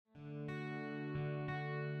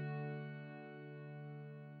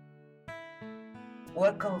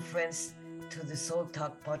Welcome, friends, to the Soul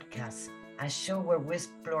Talk podcast, a show where we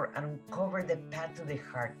explore and uncover the path to the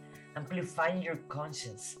heart, amplifying your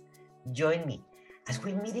conscience. Join me as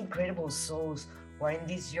we meet incredible souls who are in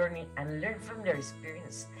this journey and learn from their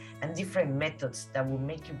experience and different methods that will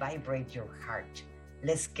make you vibrate your heart.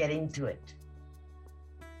 Let's get into it.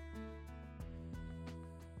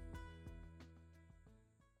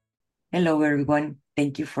 Hello, everyone.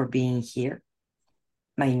 Thank you for being here.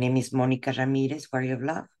 My name is Monica Ramirez, Warrior of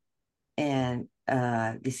Love, and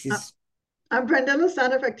this is. I'm Brenda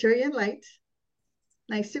Lozano, Victorian Light.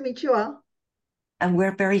 Nice to meet you all. And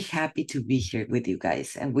we're very happy to be here with you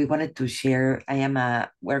guys. And we wanted to share.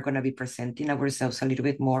 We're going to be presenting ourselves a little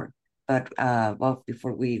bit more. But well,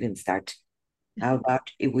 before we even start, how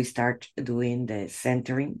about if we start doing the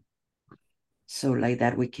centering? So like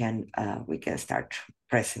that, we can start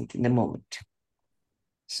present in the moment.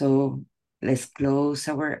 So let's close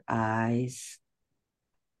our eyes.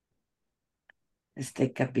 Let's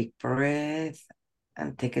take a big breath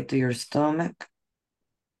and take it to your stomach.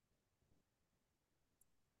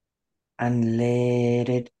 And let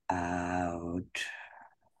it out.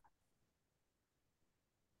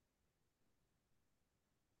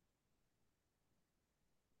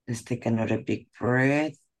 Let's take another big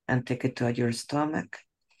breath and take it to your stomach.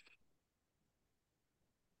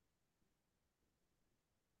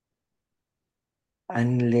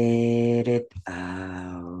 And let it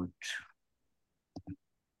out.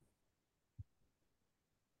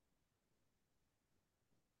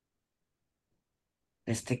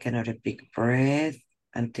 Let's take another big breath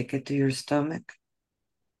and take it to your stomach.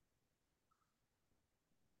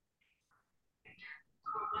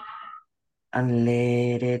 And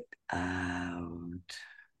let it out.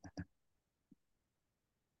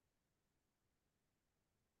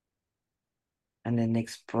 And the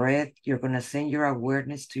next breath, you're going to send your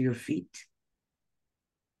awareness to your feet.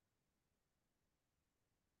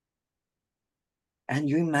 And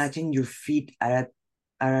you imagine your feet are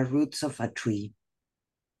at roots of a tree.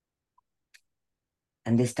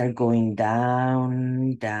 And they start going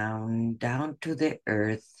down, down, down to the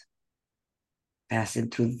earth, passing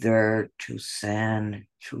through dirt, through sand,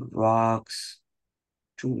 through rocks,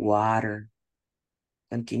 through water.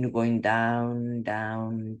 Continue going down,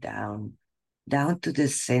 down, down, down to the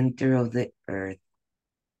center of the earth.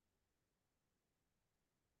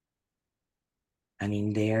 And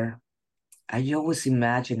in there, I always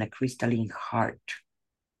imagine a crystalline heart,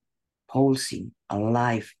 pulsing,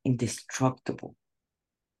 alive, indestructible,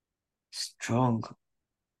 strong,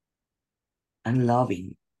 and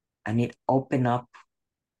loving. And it open up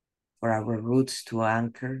for our roots to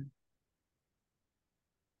anchor.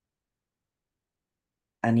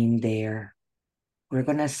 And in there, we're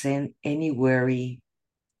going to send any worry,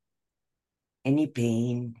 any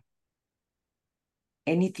pain,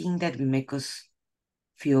 anything that will make us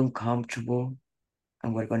feel uncomfortable,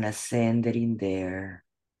 and we're going to send it in there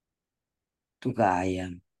to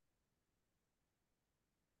Gaia.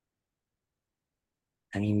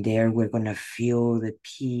 And in there, we're going to feel the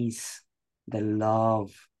peace, the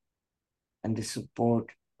love, and the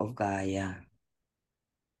support of Gaia.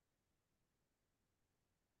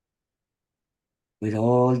 With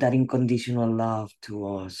all that unconditional love to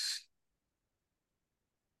us.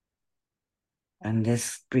 And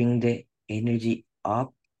let's bring the energy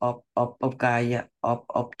up, up, up of Gaia,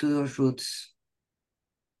 up to those roots,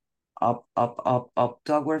 up, up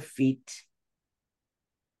to our feet,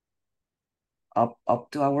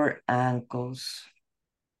 up to our ankles,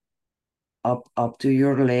 up to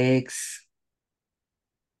your legs,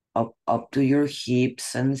 up to your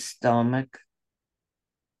hips and stomach,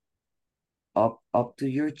 up to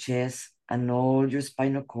your chest and all your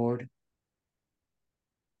spinal cord,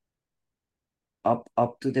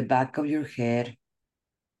 up to the back of your head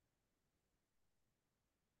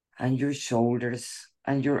and your shoulders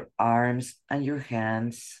and your arms and your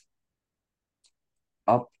hands,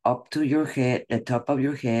 up to your head, the top of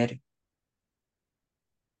your head,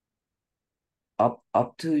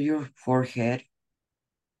 up to your forehead,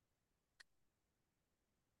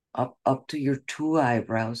 up to your two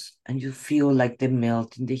eyebrows, and you feel like they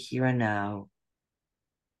melt in the here and now.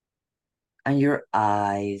 And your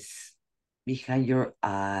eyes, behind your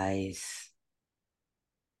eyes,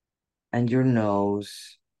 and your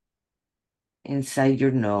nose, inside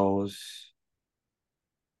your nose,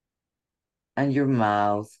 and your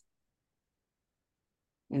mouth,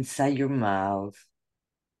 inside your mouth.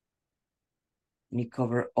 And you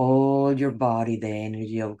cover all your body, the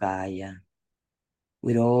energy of Gaia,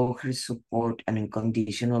 with all her support and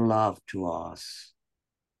unconditional love to us.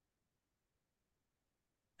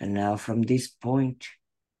 And now from this point,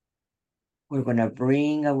 We're going to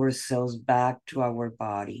bring ourselves back to our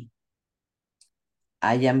body.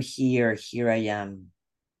 I am here, here I am.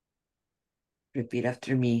 Repeat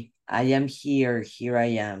after me. I am here, here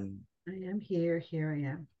I am. I am here, here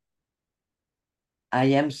I am. I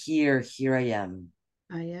am here, here I am.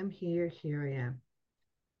 I am here, here I am.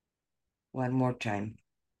 One more time.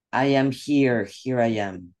 I am here, here I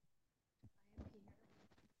am.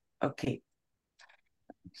 Okay,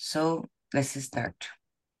 so let's start.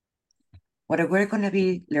 What we're going to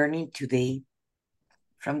be learning today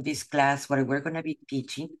from this class, what we're going to be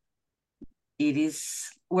teaching,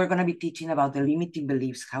 we're going to be teaching about the limiting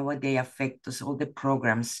beliefs, how they affect us, all the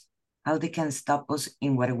programs, how they can stop us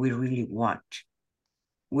in what we really want.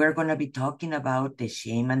 We're going to be talking about the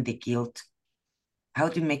shame and the guilt, how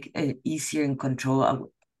to make it easier and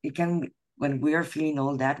control. When we are feeling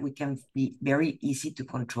all that, we can be very easy to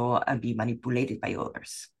control and be manipulated by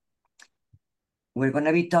others. We're going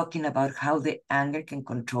to be talking about how the anger can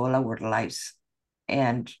control our lives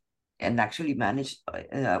and actually manage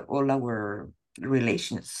all our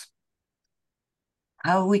relations.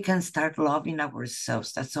 How we can start loving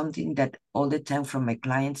ourselves. That's something that all the time from my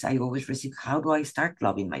clients, I always receive, how do I start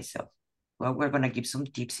loving myself? Well, we're going to give some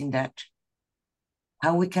tips in that.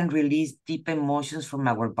 How we can release deep emotions from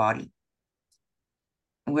our body.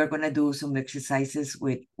 We're going to do some exercises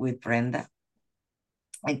with Brenda,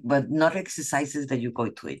 but not exercises that you go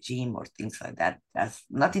to a gym or things like that. That's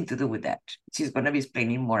nothing to do with that. She's going to be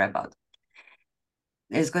explaining more about it.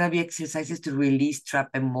 There's going to be exercises to release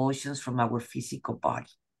trapped emotions from our physical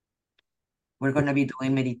body. We're going to be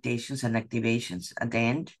doing meditations and activations at the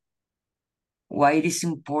end. Why it is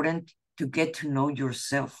important to get to know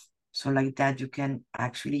yourself. So like that, you can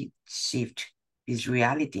actually shift this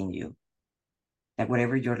reality in you, that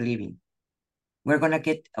whatever you're living. We're going to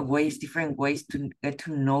get different ways to get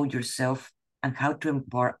to know yourself and how to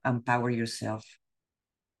empower yourself.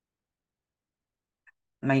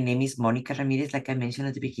 My name is Monica Ramirez, like I mentioned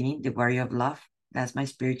at the beginning, the Warrior of Love. That's my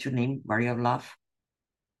spiritual name, Warrior of Love.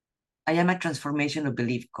 I am a transformational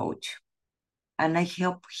belief coach, and I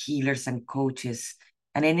help healers and coaches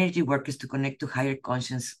and energy workers to connect to higher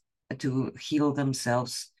conscience, to heal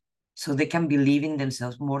themselves so they can believe in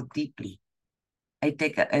themselves more deeply. I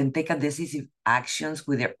take decisive actions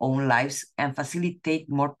with their own lives and facilitate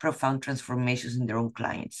more profound transformations in their own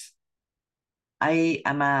clients. I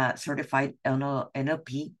am a certified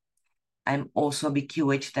NLP. I'm also a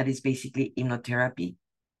BQH, that is basically hypnotherapy.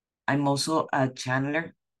 I'm also a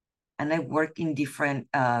channeler, and I work in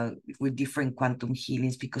with different quantum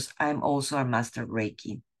healings because I'm also a master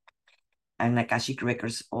Reiki and Akashic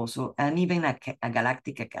Records also, and even a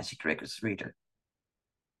Galactic Akashic Records reader.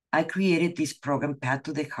 I created this program, Path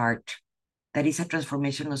to the Heart, that is a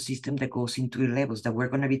transformational system that goes in 3 levels that we're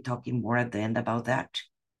going to be talking more at the end about that.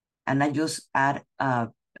 And I just add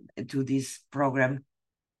to this program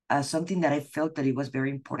something that I felt that it was very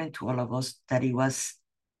important to all of us, that it was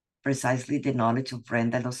precisely the knowledge of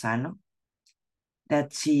Brenda Lozano,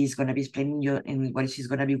 that she is going to be explaining you in what she's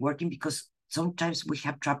going to be working, because sometimes we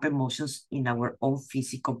have trapped emotions in our own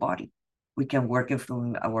physical body. We can work it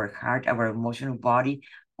from our heart, our emotional body,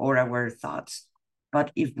 or our thoughts. But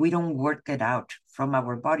if we don't work it out from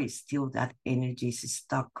our body, still that energy is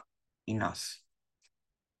stuck in us.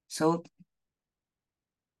 So,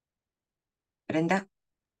 Brenda?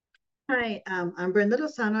 Hi, I'm Brenda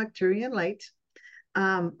Lozano, Arcturian Light.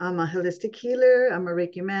 I'm a holistic healer. I'm a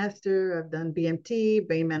Reiki master. I've done BMT,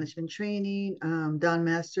 brain management training, Dawn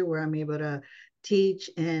Master, where I'm able to teach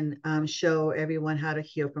and show everyone how to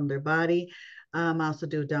heal from their body. I also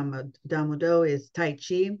do Damudo is Tai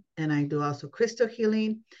Chi, and I do also crystal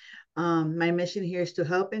healing. My mission here is to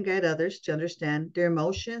help and guide others to understand their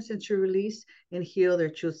emotions and to release and heal their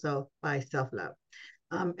true self by self-love.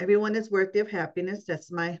 Everyone is worthy of happiness. That's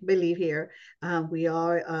my belief here. We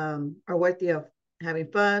all are worthy of having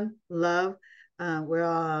fun, love. We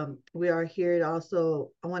are here to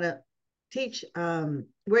also, I want to teach,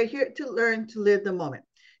 we're here to learn to live the moment,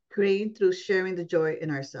 creating through sharing the joy in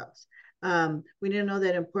ourselves. We need to know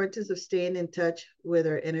that importance of staying in touch with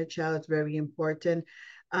our inner child is very important,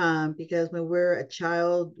 because when we're a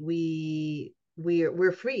child,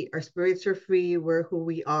 we're free. Our spirits are free. We're who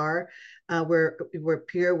we are. We're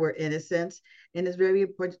pure. We're innocent, and it's very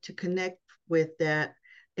important to connect with that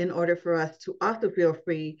in order for us to also feel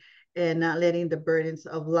free and not letting the burdens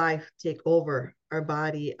of life take over our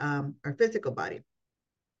body, our physical body.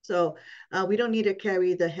 So we don't need to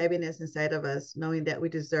carry the heaviness inside of us, knowing that we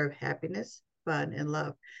deserve happiness, fun, and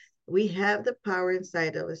love. We have the power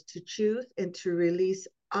inside of us to choose and to release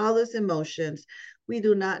all those emotions. We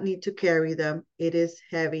do not need to carry them. It is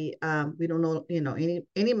heavy. We don't know, any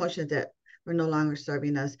emotions that are no longer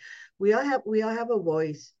serving us. We all have a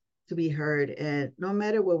voice to be heard, and no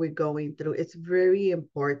matter what we're going through, it's very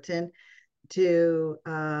important to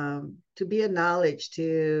be acknowledged,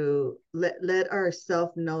 to let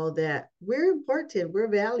ourselves know that we're important, we're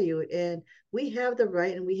valued, and we have the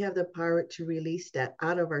right and we have the power to release that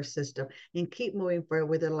out of our system and keep moving forward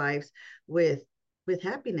with our lives with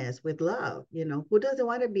happiness, with love. Who doesn't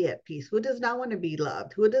want to be at peace? Who does not want to be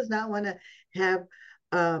loved? Who does not want to have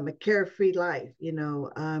a carefree life?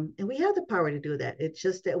 And we have the power to do that. It's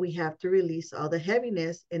just that we have to release all the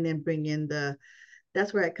heaviness and then bring in the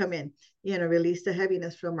that's where I come in, release the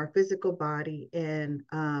heaviness from our physical body, and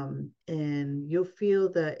you'll feel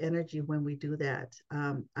the energy when we do that.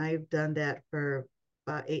 I've done that for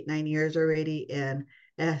about 8, 9 years already, and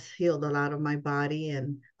it has healed a lot of my body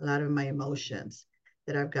and a lot of my emotions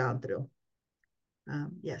that I've gone through.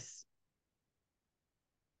 Yes.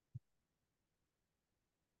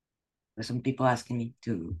 There's some people asking me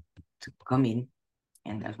to come in,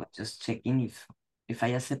 and I was just checking if I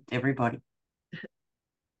accept everybody.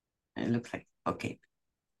 It looks like okay.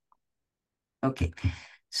 Okay,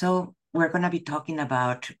 so we're gonna be talking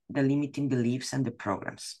about the limiting beliefs and the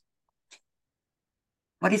programs.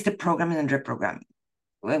 What is the programming and reprogramming?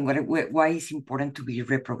 Why is it important to be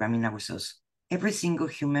reprogramming ourselves? Every single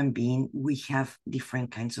human being, we have different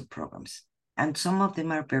kinds of programs, and some of them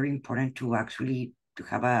are very important to actually to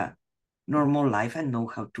have a normal life and know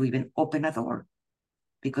how to even open a door.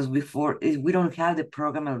 Because before we don't have the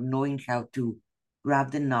program of knowing how to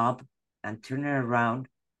grab the knob and turn it around,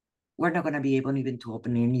 we're not going to be able even to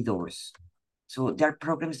open any doors. So there are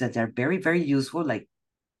programs that are very, very useful, like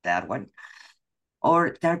that one,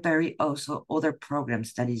 or there are very also other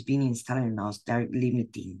programs that is being installed in us that are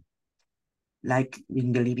limiting, like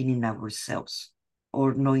in believing in ourselves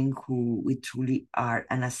or knowing who we truly are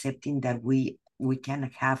and accepting that we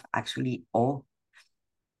can have actually all,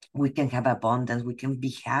 we can have abundance, we can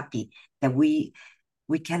be happy, that we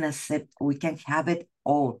can accept, we can have it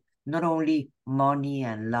all, not only money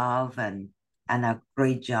and love and a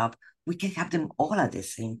great job, we can have them all at the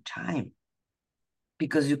same time.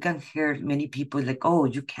 Because you can hear many people like, oh,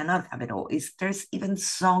 you cannot have it all. There's even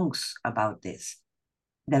songs about this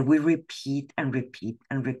that we repeat and repeat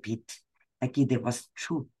and repeat, like if it was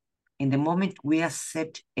true. In the moment we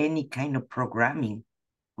accept any kind of programming,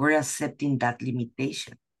 we're accepting that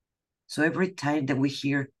limitation. So every time that we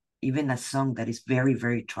hear even a song that is very,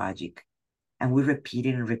 very tragic, and we repeat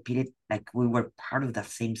it and repeat it like we were part of that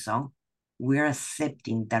same song, we're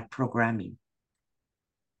accepting that programming.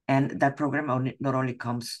 And that program not only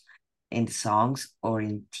comes in songs or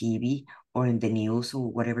in TV or in the news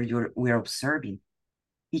or whatever we're observing.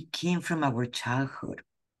 It came from our childhood,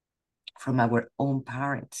 from our own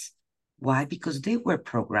parents. Why? Because they were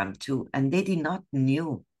programmed too, and they did not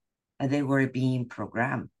knew that they were being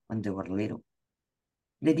programmed when they were little.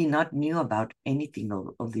 They did not knew about anything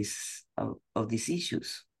of these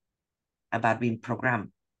issues about being programmed.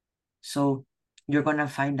 So you're gonna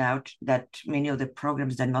find out that many of the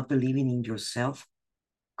programs that not believing in yourself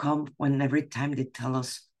come when every time they tell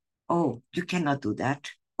us, oh, you cannot do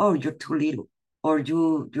that, or you're too little, or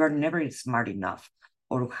you're never smart enough,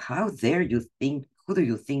 or how dare you think, who do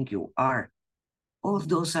you think you are? All of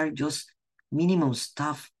those are just minimum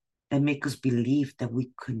stuff that make us believe that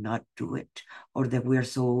we could not do it, or that we are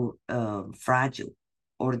so fragile,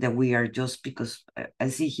 or that we are just because I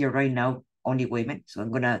see here right now only women, so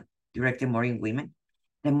I'm gonna direct it more in women.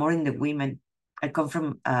 The more in the women, I come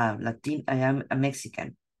from Latin, I am a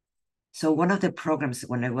Mexican. So one of the programs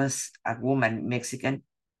when I was a woman, Mexican,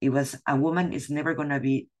 it was a woman is never gonna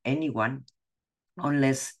be anyone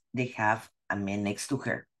unless they have a man next to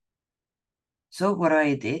her. So what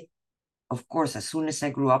I did, of course, as soon as I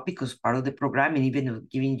grew up, because part of the programming, even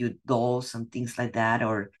giving you dolls and things like that,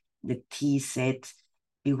 or the tea set,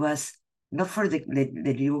 it was not for the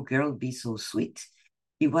little girl be so sweet.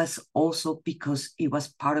 It was also because it was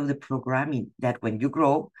part of the programming that when you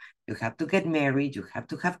grow, you have to get married, you have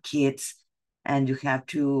to have kids, and you have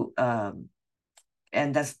to,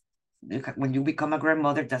 and that's, when you become a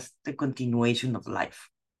grandmother, that's the continuation of life.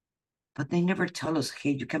 But they never tell us,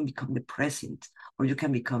 hey, you can become the president or you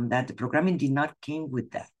can become that. The programming did not came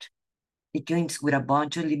with that. It came with a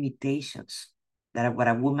bunch of limitations that what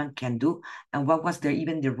a woman can do and what was there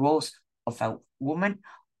even the roles of a woman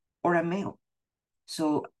or a male.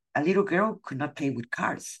 So a little girl could not play with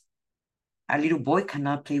cars. A little boy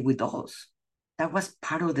cannot play with dolls. That was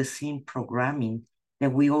part of the same programming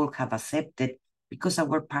that we all have accepted because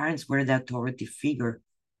our parents were the authority figure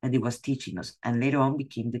that it was teaching us, and later on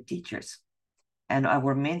became the teachers and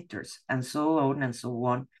our mentors, and so on and so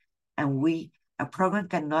on. And we A program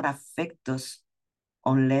cannot affect us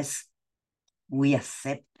unless we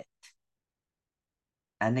accept it.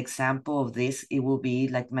 An example of this, it will be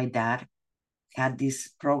like my dad had this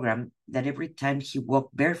program that every time he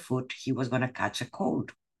walked barefoot, he was going to catch a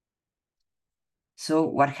cold. So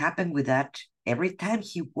what happened with that? Every time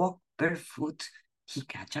he walked barefoot, he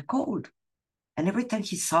catch a cold. And every time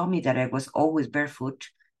he saw me that I was always barefoot,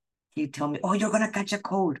 he'd tell me, oh, you're going to catch a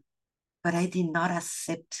cold. But I did not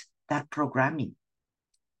accept that programming.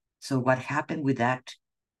 So what happened with that?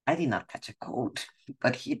 I did not catch a cold,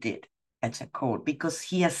 but he did catch a cold because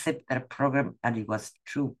he accepted that program and it was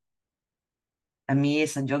true. And me,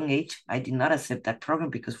 as a young age, I did not accept that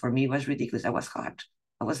program because for me it was ridiculous. I was hot.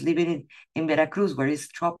 I was living in Veracruz where it's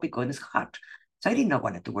tropical and it's hot. So I did not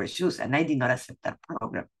want to wear shoes and I did not accept that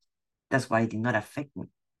program. That's why it did not affect me.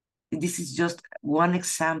 This is just one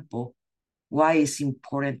example why it's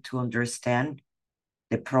important to understand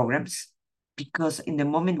the programs, because in the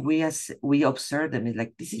moment we observe them, it's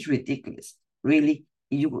like, this is ridiculous. Really,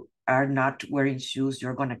 you are not wearing shoes,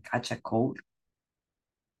 you're going to catch a cold.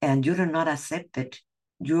 And you do not accept it,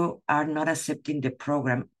 you are not accepting the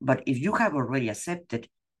program. But if you have already accepted,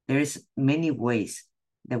 there is many ways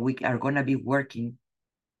that we are going to be working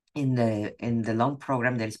in the long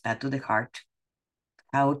program that is Path to the Heart,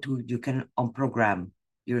 how you can unprogram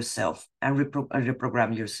yourself and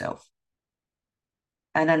reprogram yourself.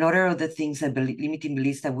 And another of the things that limiting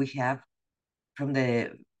beliefs that we have from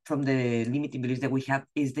the limiting beliefs that we have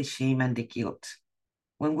is the shame and the guilt.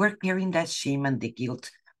 When we're carrying that shame and the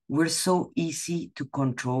guilt, we're so easy to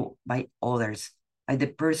control by others, by the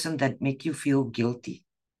person that make you feel guilty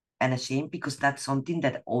and ashamed, because that's something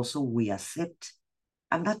that also we accept.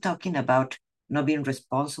 I'm not talking about not being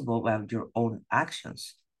responsible about your own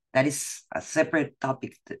actions. That is a separate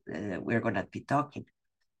topic that we're going to be talking.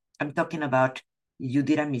 I'm talking about you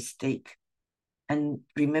did a mistake. And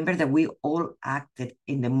remember that we all acted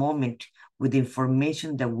in the moment with the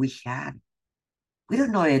information that we had. We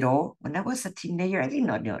don't know it all. When I was a teenager, I did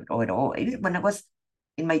not know it all. Even when I was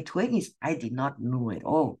in my 20s, I did not know it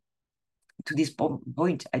all. To this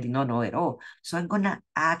point, I did not know it all. So I'm going to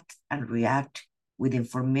act and react with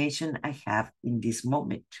information I have in this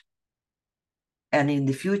moment. And in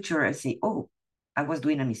the future, I say, oh, I was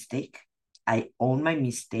doing a mistake. I own my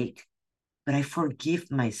mistake, but I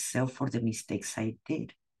forgive myself for the mistakes I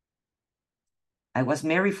did. I was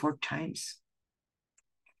married 4 times.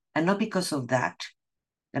 And not because of that.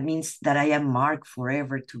 That means that I am marked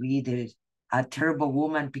forever to be a terrible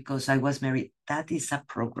woman because I was married. That is a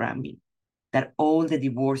programming. That all the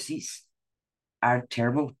divorcees are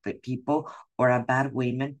terrible people or a bad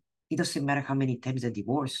women. It doesn't matter how many times they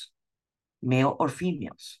divorce, male or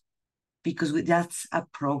females, because that's a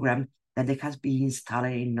program that has been installed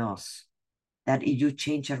in us. That if you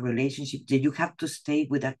change a relationship, that you have to stay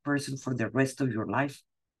with that person for the rest of your life,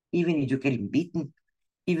 even if you're getting beaten,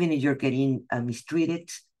 even if you're getting mistreated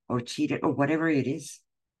or cheated or whatever it is.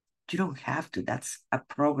 You don't have to. That's a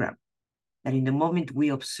program. And in the moment we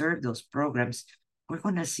observe those programs, we're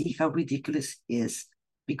going to see how ridiculous it is,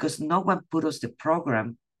 because no one put us the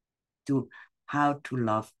program to how to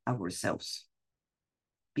love ourselves.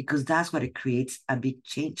 Because that's what it creates a big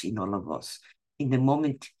change in all of us. In the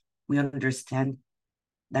moment we understand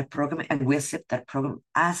that program and we accept that program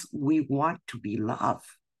as we want to be loved,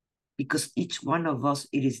 because each one of us,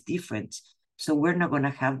 it is different. So we're not going to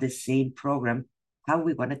have the same program, how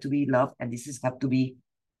we want it to be loved. And this is have to be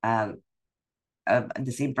the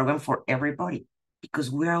same program for everybody, because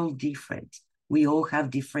we're all different. We all have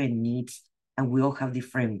different needs and we all have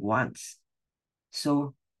different wants.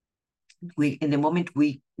 So in the moment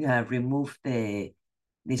we remove the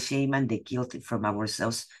shame and the guilt from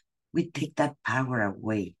ourselves, we take that power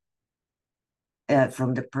away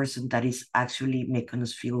from the person that is actually making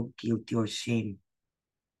us feel guilty or shame.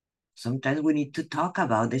 Sometimes we need to talk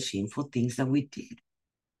about the shameful things that we did.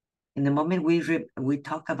 In the moment we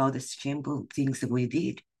talk about the shameful things that we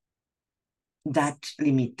did, that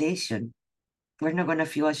limitation, we're not going to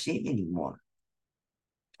feel ashamed anymore.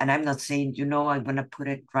 And I'm not saying, I'm going to put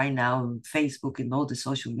it right now on Facebook and all the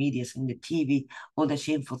social medias and the TV, all the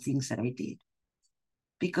shameful things that I did.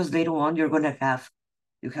 Because later on, you have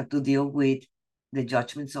to deal with the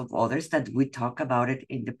judgments of others that we talk about it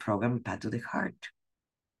in the program Path to the Heart.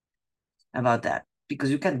 About that, because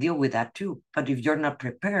you can deal with that too. But if you're not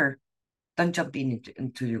prepared, don't jump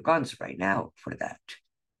into your guns right now for that.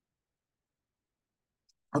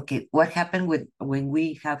 Okay, what happened when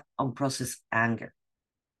we have unprocessed anger?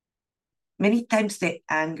 Many times the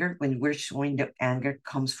anger, when we're showing the anger,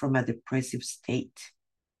 comes from a depressive state.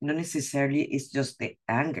 Not necessarily it's just the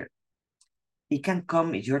anger. It can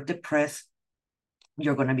come if you're depressed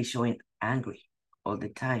you're going to be showing angry all the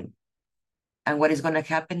time. And what is going to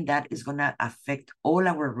happen, that is going to affect all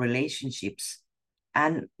our relationships.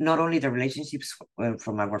 And not only the relationships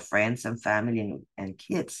from our friends and family and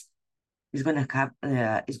kids, it's going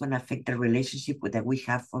to affect the relationship that we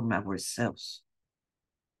have from ourselves.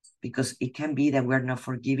 Because it can be that we're not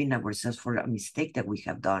forgiving ourselves for a mistake that we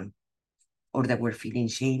have done, or that we're feeling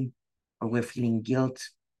shame, or we're feeling guilt,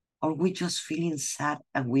 or we're just feeling sad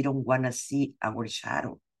and we don't want to see our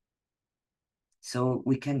shadow. So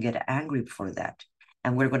we can get angry for that.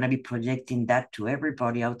 And we're going to be projecting that to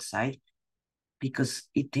everybody outside, because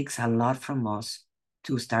it takes a lot from us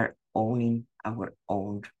to start owning our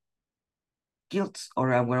own guilt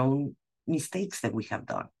or our own mistakes that we have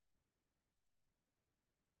done.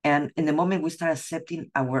 And in the moment we start accepting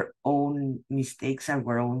our own mistakes,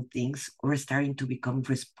 our own things, we're starting to become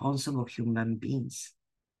responsible human beings.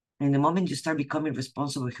 And the moment you start becoming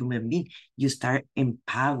responsible human being, you start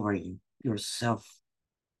empowering yourself.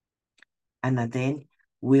 And then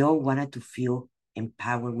we all wanted to feel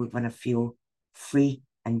empowered. We want to feel free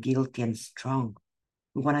and guilty and strong.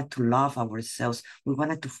 We wanted to love ourselves. We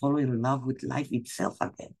wanted to fall in love with life itself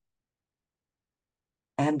again.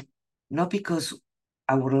 And not because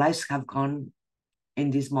our lives have gone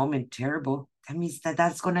in this moment terrible, that means that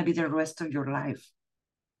that's going to be the rest of your life.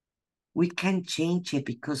 We can change it,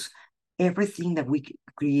 because everything that we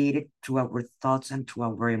created through our thoughts and through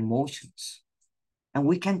our emotions. And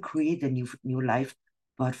we can create a new life,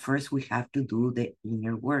 but first we have to do the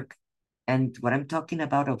inner work. And what I'm talking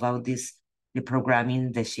about this, the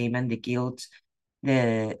programming, the shame and the guilt,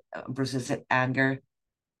 the processed anger,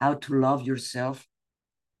 how to love yourself,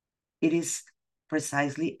 it is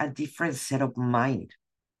precisely a different set of mind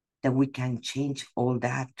that we can change all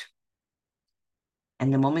that.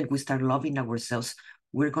 And the moment we start loving ourselves,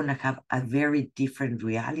 we're going to have a very different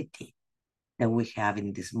reality that we have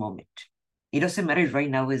in this moment. It doesn't matter if right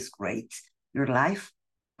now is great, your life,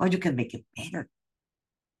 but you can make it better.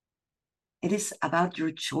 It is about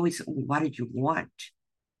your choice. What do you want?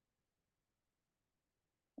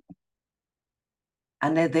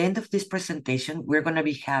 And at the end of this presentation, we're going to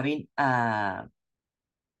be having a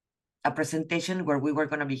presentation where we were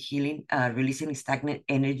going to be healing, releasing stagnant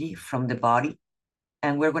energy from the body.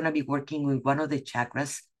 And we're going to be working with one of the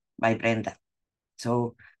chakras by Brenda.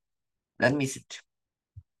 So let me see.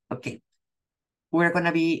 Okay. We're going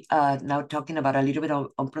to be now talking about a little bit of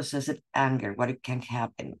unprocessed anger, what it can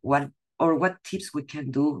happen, what tips we can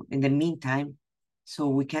do in the meantime, so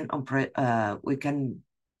we can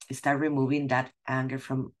start removing that anger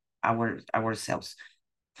from ourselves.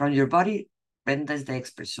 From your body, Brenda is the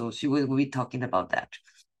expert, so she will be talking about that.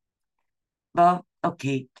 But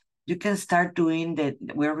okay, you can start doing that.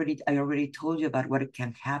 I already told you about what it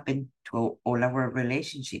can happen to all our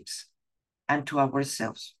relationships and to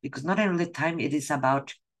ourselves, because not all the time it is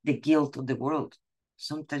about the guilt of the world.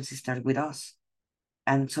 Sometimes it starts with us,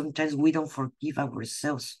 and sometimes we don't forgive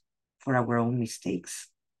ourselves for our own mistakes.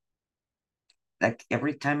 Like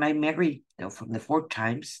every time I marry, from the 4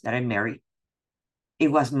 times that I married,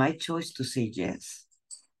 it was my choice to say yes.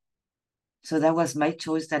 So that was my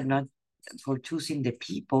choice, that not for choosing the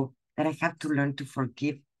people, that I have to learn to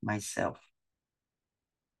forgive myself.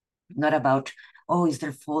 Not about, oh, it's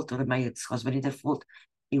their fault, or my ex-husband is their fault.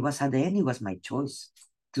 It was, at the end, it was my choice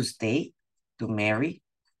to stay, to marry,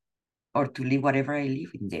 or to live whatever I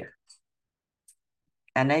live in there.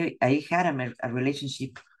 And I had a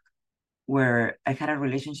relationship where I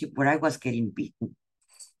was getting beaten.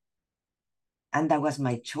 And that was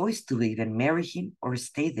my choice, to either marry him or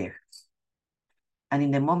stay there. And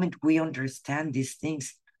in the moment we understand these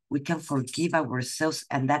things, we can forgive ourselves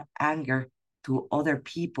and that anger to other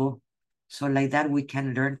people. So like that, we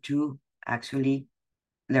can learn to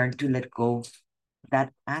let go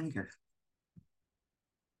that anger.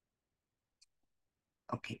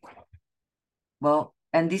 Okay. Well,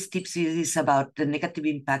 and this tips is about the negative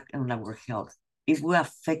impact on our health. It will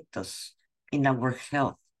affect us in our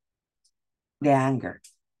health, the anger.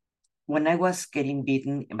 When I was getting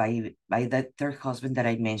beaten by that third husband that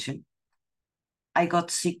I mentioned, I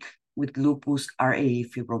got sick with lupus, RA,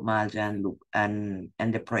 fibromyalgia,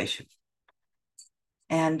 and depression.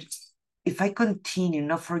 And if I continue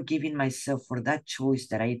not forgiving myself for that choice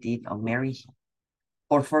that I did on marrying him,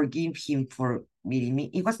 or forgive him for meeting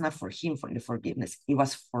me, it was not for him, for the forgiveness, it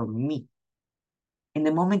was for me. In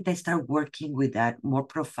the moment I start working with that more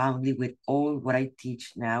profoundly, with all what I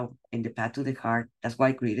teach now in the Path to the Heart, that's why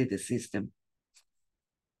I created the system.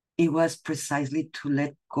 It was precisely to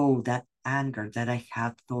let go that anger that I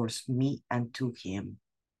had towards me and to him.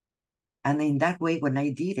 And in that way, when I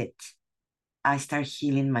did it, I start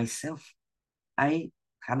healing myself. I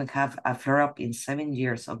haven't had a flare-up in 7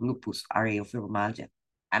 years of lupus, RA, or fibromyalgia.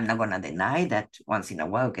 I'm not gonna deny that once in a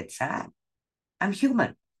while get sad. I'm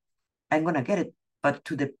human. I'm gonna get it. But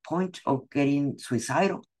to the point of getting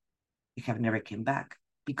suicidal, I have never came back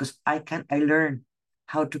because I learned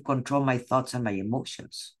how to control my thoughts and my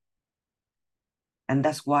emotions. And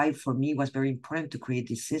that's why for me it was very important to create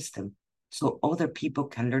this system so other people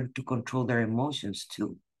can learn to control their emotions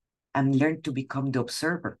too and learn to become the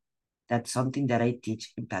observer. That's something that I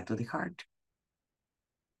teach in Path to the Heart.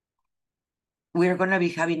 We're going to be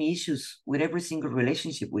having issues with every single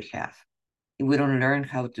relationship we have. If we don't learn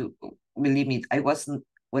how to, believe me,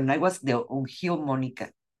 when I was the unhealed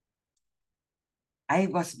Monica, I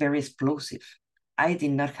was very explosive. I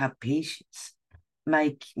did not have patience.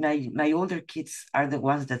 My older kids are the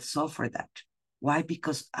ones that suffer that. Why?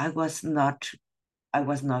 Because I was not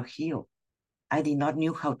healed. I did not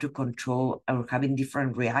knew how to control or having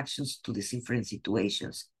different reactions to these different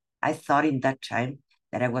situations. I thought in that time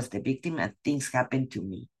that I was the victim and things happened to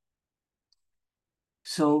me.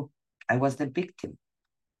 So I was the victim.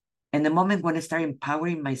 And the moment when I start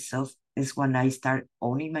empowering myself is when I start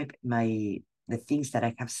owning the things that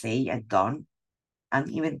I have said and done and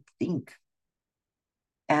even think.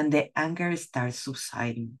 And the anger starts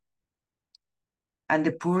subsiding. And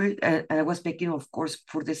I was making, of course,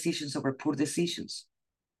 poor decisions over poor decisions.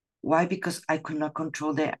 Why? Because I could not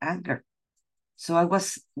control the anger. So I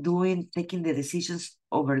was taking the decisions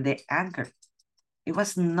over the anger. It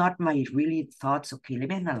was not my really thoughts, okay, let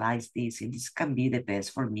me analyze this, and this can be the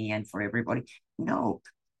best for me and for everybody. No,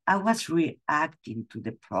 I was reacting to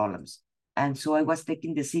the problems. And so I was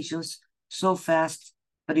taking decisions so fast,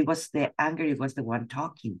 but it was the anger, it was the one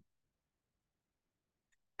talking.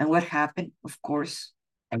 And what happened? Of course,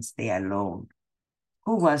 I stay alone.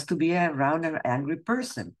 Who wants to be around an angry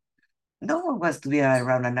person? No one wants to be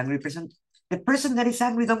around an angry person. The person that is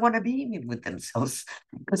angry don't want to be with themselves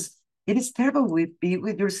because it is terrible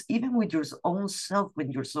even with your own self when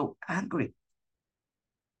you're so angry.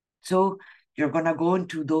 So you're gonna go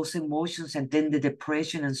into those emotions and then the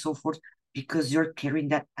depression and so forth because you're carrying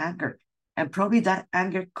that anger. And probably that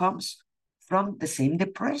anger comes from the same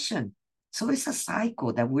depression. So it's a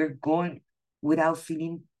cycle that we're going without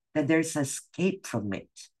feeling that there's escape from it.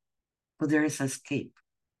 But there is escape.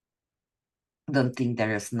 Don't think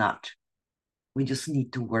there is not. We just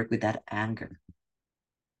need to work with that anger.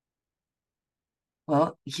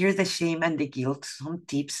 Well, here's the shame and the guilt, some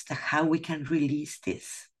tips to how we can release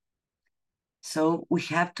this. So we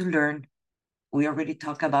have to learn. We already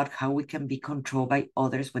talked about how we can be controlled by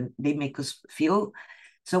others when they make us feel,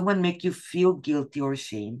 someone make you feel guilty or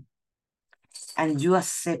shame, and you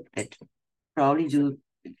accept it. Probably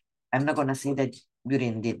I'm not gonna say that you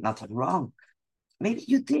did nothing wrong. Maybe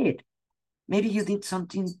you did. Maybe you did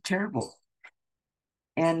something terrible.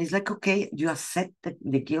 And it's like, okay, you accept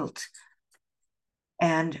the guilt.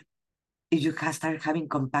 And you can start having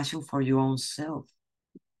compassion for your own self.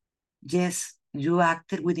 Yes, you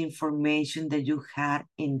acted with information that you had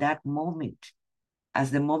in that moment.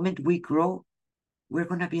 As the moment we grow, we're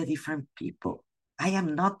going to be a different people. I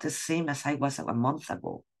am not the same as I was a month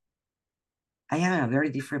ago. I am a very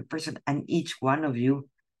different person, and each one of you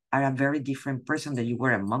are a very different person that you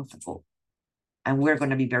were a month ago. And we're going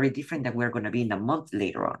to be very different than we're going to be in a month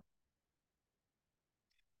later on.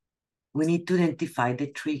 We need to identify the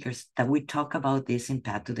triggers that we talk about this in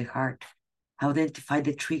Path to the Heart. How identify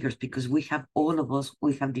the triggers, because we have all of us,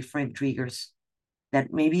 we have different triggers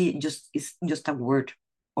that maybe it's just a word,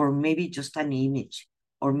 or maybe just an image,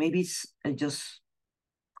 or maybe it's just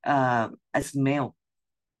a smell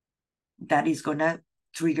that is gonna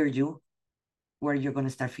trigger you where you're gonna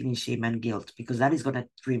start feeling shame and guilt, because that is gonna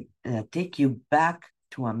take you back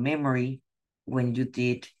to a memory when you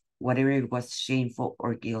did whatever it was shameful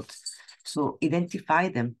or guilt. So identify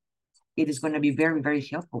them. It is gonna be very, very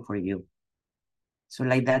helpful for you. So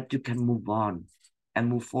like that, you can move on and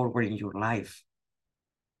move forward in your life.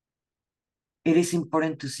 It is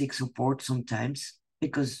important to seek support sometimes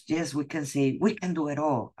because, yes, we can say we can do it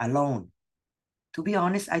all alone. To be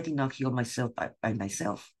honest, I did not heal myself by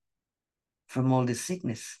myself from all this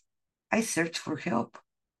sickness. I searched for help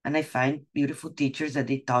and I find beautiful teachers that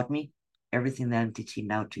they taught me everything that I'm teaching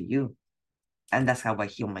now to you. And that's how I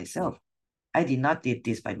heal myself. I did not did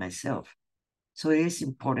this by myself. So it is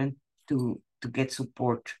important to get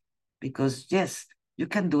support because, yes, you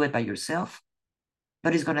can do it by yourself,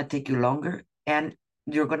 but it's going to take you longer and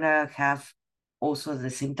you're going to have also at the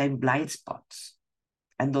same time blind spots.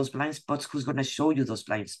 And those blind spots, who's going to show you those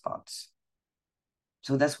blind spots?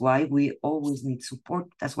 So that's why we always need support.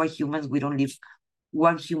 That's why humans, we don't live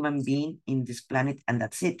one human being in this planet and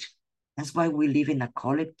that's it. That's why we live in a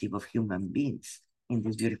collective of human beings in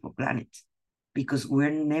this beautiful planet, because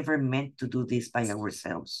we're never meant to do this by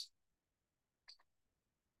ourselves.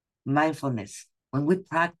 Mindfulness. When we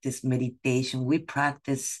practice meditation, we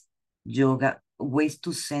practice yoga, ways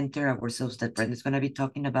to center ourselves that Brenda is going to be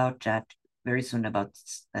talking about that very soon about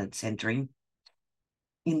centering.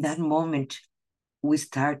 In that moment, we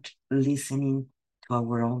start listening to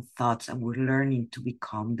our own thoughts and we're learning to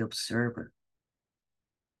become the observer.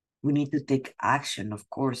 We need to take action, of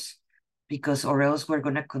course, because or else we're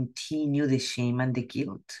going to continue the shame and the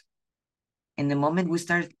guilt. And the moment we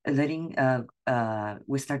start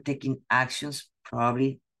we start taking actions,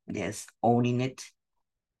 probably, yes, owning it,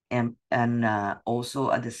 and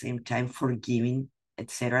also at the same time forgiving,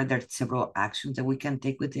 etc. There are several actions that we can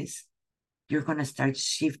take with this. You're going to start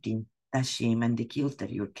shifting that shame and the guilt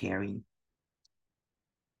that you're carrying.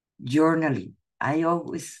 Journaling. I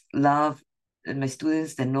always love my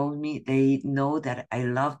students that know me, they know that I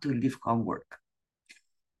love to leave homework.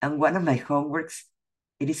 And one of my homeworks,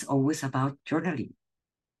 it is always about journaling.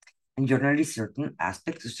 And journaling certain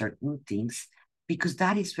aspects of certain things, because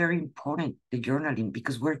that is very important, the journaling,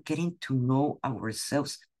 because we're getting to know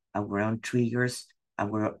ourselves, our own triggers,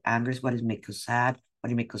 our angers, what it makes us sad,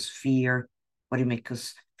 what it makes us fear, what it makes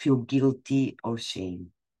us feel guilty or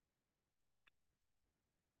shame.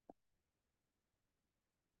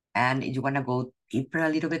 And you want to go deeper a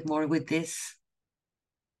little bit more with this?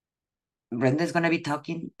 Brenda is going to be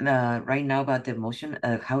talking right now about the emotion,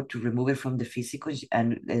 how to remove it from the physical,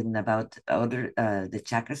 and about other the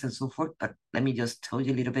chakras and so forth. But let me just tell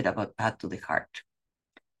you a little bit about Path to the Heart.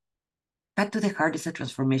 Path to the Heart is a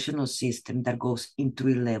transformational system that goes in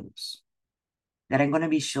 3 levels. That I'm going to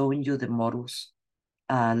be showing you the models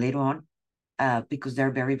later on because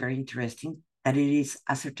they're very, very interesting. That it is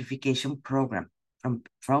a certification program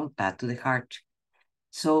from Path to the Heart.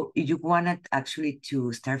 So if you want to actually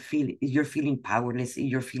to start feeling, if you're feeling powerless, if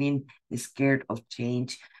you're feeling scared of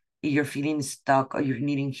change, if you're feeling stuck or you're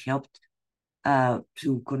needing help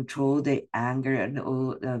to control the anger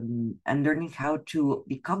and learning how to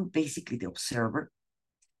become basically the observer,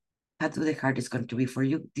 Path to the Heart is going to be for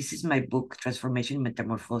you. This is my book, Transformation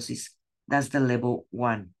Metamorphosis. That's the level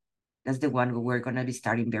 1. That's the one we're going to be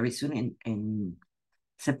starting very soon in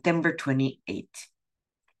September 28th.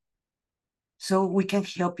 So we can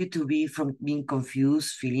help you to be from being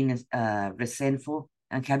confused, feeling resentful,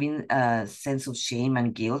 and having a sense of shame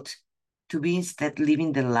and guilt, to be instead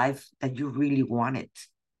living the life that you really wanted.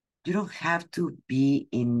 You don't have to be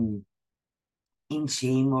in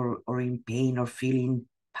shame or in pain or feeling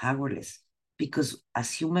powerless, because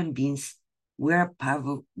as human beings, we're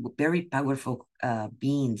very powerful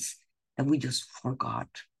beings that we just forgot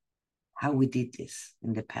how we did this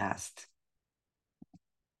in the past.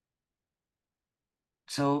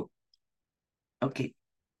 So, okay.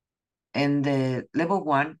 And the level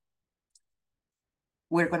 1,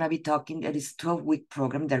 we're going to be talking, that is 12-week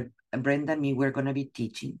program that Brenda and me, we're going to be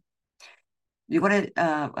teaching. You want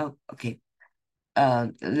to, okay.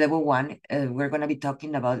 Level 1, we're going to be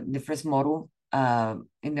talking about the first module.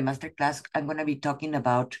 In the masterclass, I'm going to be talking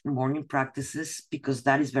about morning practices, because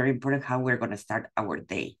that is very important, how we're going to start our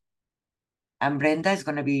day. And Brenda is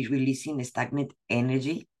going to be releasing stagnant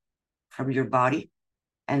energy from your body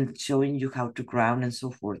and showing you how to ground and so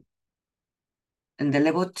forth. In the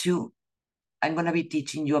level 2, I'm going to be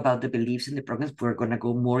teaching you about the beliefs and the programs. We're going to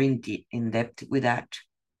go more in depth with that.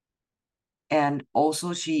 And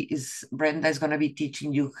also Brenda is going to be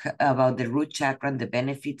teaching you about the root chakra and the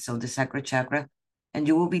benefits of the sacral chakra. And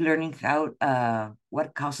you will be learning how,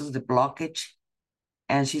 what causes the blockage.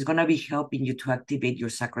 And she's going to be helping you to activate your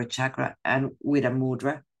sacral chakra and with a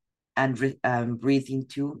mudra and breathing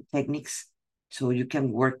too techniques. So you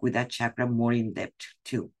can work with that chakra more in depth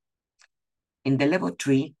too. In the level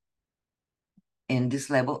 3, in this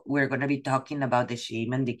level, we're going to be talking about the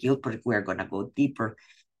shame and the guilt, but we're going to go deeper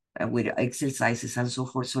with exercises and so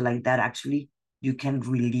forth. So like that, actually, you can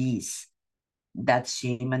release that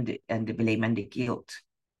shame and the blame and the guilt.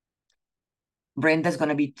 Brenda's going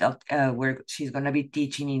to be where she's going to be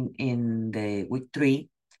teaching in the week 3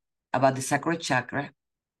 about the sacral chakra.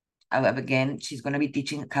 Again, she's going to be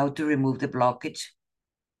teaching how to remove the blockage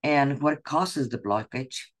and what causes the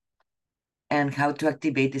blockage, and how to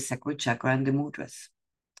activate the sacral chakra and the mudras.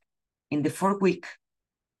 In the 4th week,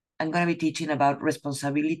 I'm going to be teaching about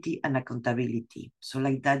responsibility and accountability. So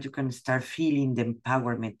like that, you can start feeling the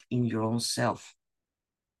empowerment in your own self.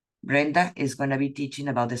 Brenda is going to be teaching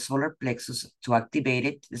about the solar plexus, to activate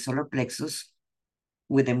it, the solar plexus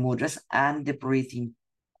with the mudras and the breathing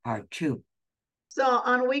part too. So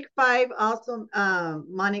on week 5, also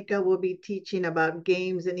Monica will be teaching about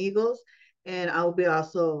games and eagles, and I'll be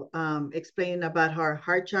also explaining about how our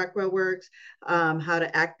heart chakra works, how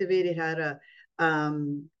to activate it, how to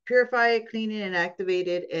purify it, clean it, and activate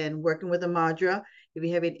it, and working with the madra. If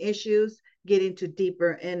you're having issues, get into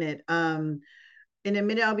deeper in it. In a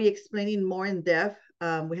minute, I'll be explaining more in depth.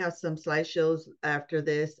 We have some slideshows after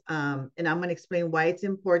this, and I'm going to explain why it's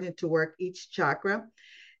important to work each chakra.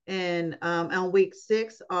 And on week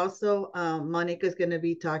 6, also, Monica is going to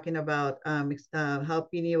be talking about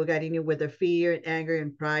helping you, guiding you with the fear, and anger,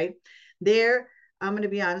 and pride. There, I'm going to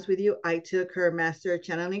be honest with you. I took her master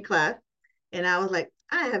channeling class, and I was like,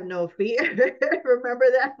 I have no fear. Remember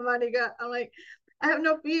that, Monica? I'm like, I have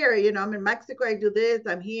no fear. You know, I'm in Mexico. I do this.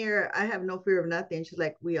 I'm here. I have no fear of nothing. She's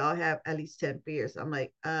like, we all have at least 10 fears. I'm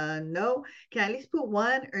like, no. Can I at least put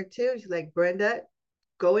 1 or 2? She's like, Brenda,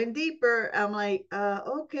 going deeper. I'm like,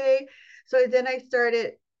 okay. So then I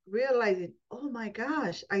started realizing, oh my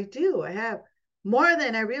gosh, I do. I have more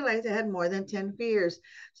than I realized I had more than 10 fears.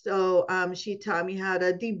 So she taught me how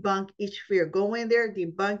to debunk each fear. Go in there,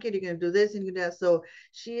 debunk it. You're going to do this and do that. So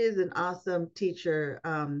she is an awesome teacher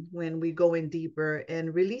when we go in deeper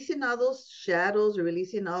and releasing all those shadows,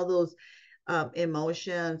 releasing all those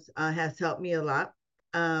emotions has helped me a lot,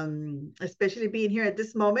 especially being here at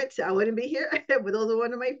this moment. I wouldn't be here, but those are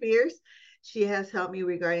one of my fears. She has helped me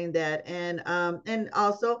regarding that, and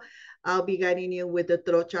also I'll be guiding you with the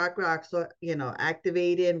throat chakra, so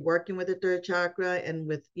activating, working with the third chakra, and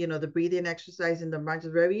with the breathing exercise and the mind. Is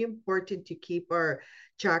very important to keep our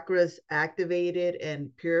chakras activated and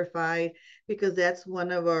purified, because that's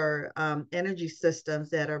one of our energy systems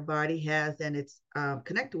that our body has, and it's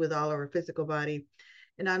connected with all of our physical body.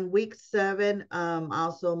 And on week 7,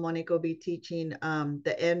 also Monica will be teaching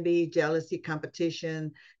the envy, jealousy,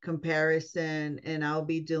 competition, comparison, and I'll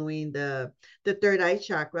be doing the third eye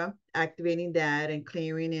chakra, activating that and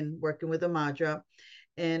clearing and working with the madra.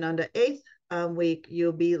 And on the 8th week,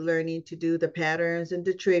 you'll be learning to do the patterns and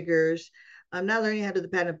the triggers. I'm not learning how to do the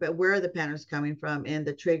pattern, but where are the patterns coming from and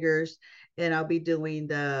the triggers. And I'll be doing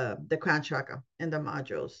the crown chakra and the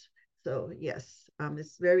modules. So yes,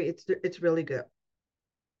 it's really good.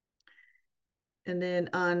 And then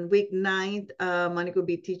on week 9, Monica will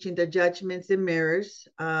be teaching the judgments and mirrors,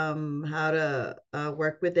 how to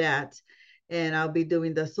work with that. And I'll be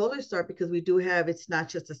doing the solar star, because we do have, it's not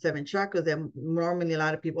just the 7 chakras that normally a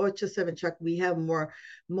lot of people, oh, it's just 7 chakras. We have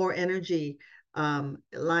more energy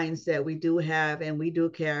lines that we do have and we do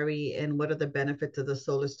carry, and what are the benefits of the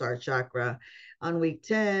solar star chakra. On week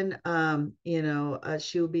 10,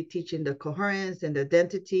 she'll be teaching the coherence and the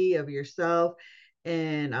identity of yourself,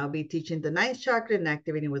 and I'll be teaching the 9th chakra and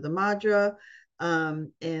activating with the madra.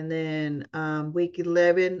 And then week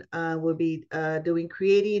 11, we'll be doing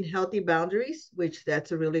creating healthy boundaries, which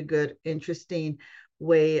that's a really good, interesting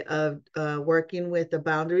way of working with the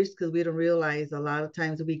boundaries, because we don't realize a lot of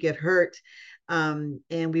times we get hurt and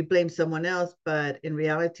we blame someone else, but in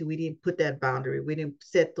reality, we didn't put that boundary. We didn't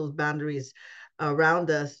set those boundaries around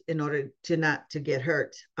us in order to not to get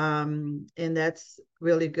hurt. And that's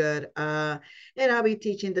really good. And I'll be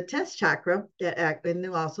teaching the 10th chakra and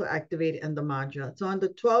then also activate in the mantra. So on the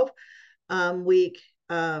 12th week,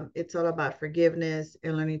 it's all about forgiveness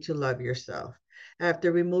and learning to love yourself.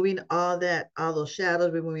 After removing all those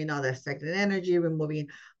shadows, removing all that stagnant energy, removing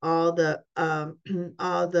all the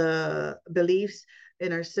all the beliefs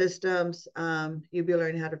in our systems, you'll be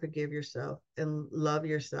learning how to forgive yourself and love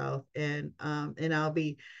yourself. And I'll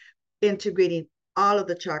be integrating all of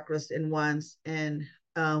the chakras in once, and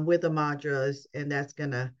with the mantras, and that's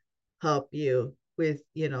gonna help you with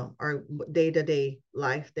our day-to-day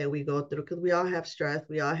life that we go through, because we all have stress,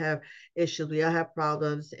 we all have issues, we all have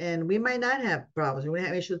problems, and we might not have problems, we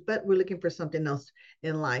have issues, but we're looking for something else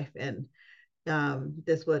in life, and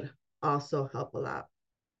this would also help a lot.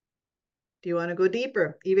 Do you want to go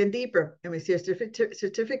deeper, even deeper? And we see a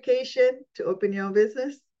certification to open your own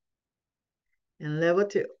business. And level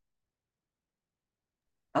 2.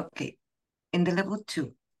 Okay. In the level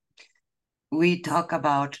 2, we talk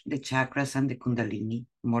about the chakras and the Kundalini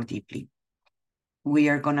more deeply. We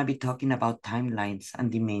are going to be talking about timelines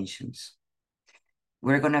and dimensions.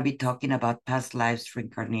 We're going to be talking about past lives,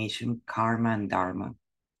 reincarnation, karma, and dharma.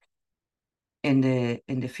 In the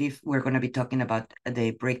 5th, we're going to be talking about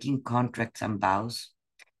the breaking contracts and vows.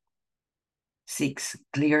 6,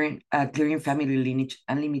 clearing family lineage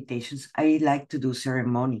and limitations. I like to do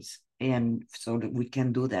ceremonies, and so that we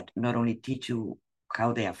can do that, not only teach you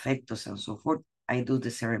how they affect us and so forth. I do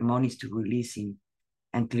the ceremonies to releasing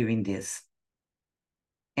and clearing this.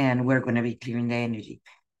 And we're going to be clearing the energy.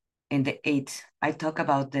 In the 8th, I talk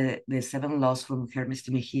about the 7 laws from Hermes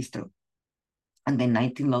to Megistro and the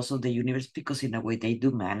 19 laws of the universe, because in a way they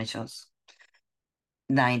do manage us.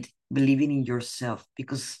 9th, believing in yourself,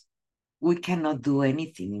 because we cannot do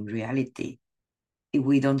anything in reality if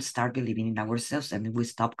we don't start believing in ourselves and if we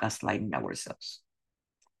stop gaslighting ourselves.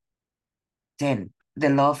 10, the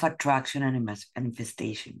law of attraction and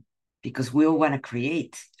manifestation, because we all want to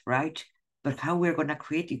create, right? But how we're going to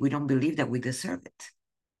create if we don't believe that we deserve it?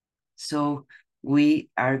 So we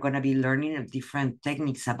are going to be learning different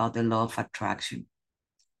techniques about the law of attraction.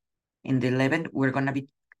 In the 11th, we're going to be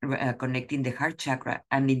connecting the heart chakra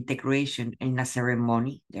and integration in a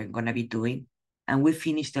ceremony they're going to be doing. And we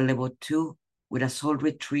finish the level 2 with a soul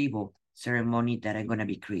retrieval ceremony that I'm going to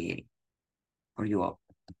be creating for you all.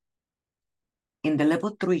 In the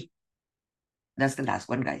level 3, that's the last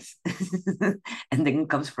one, guys. And then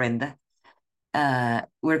comes Brenda.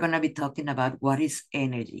 We're going to be talking about what is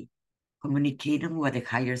energy, communicating with the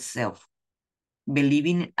higher self,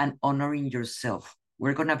 believing and honoring yourself.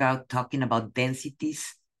 We're going to be talking about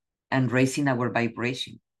densities and raising our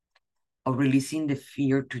vibration, of releasing the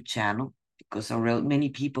fear to channel, because many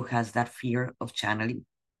people has that fear of channeling.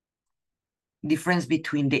 Difference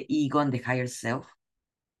between the ego and the higher self,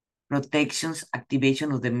 protections,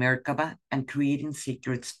 activation of the Merkaba, and creating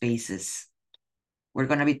sacred spaces. We're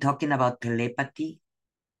going to be talking about telepathy,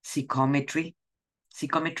 psychometry.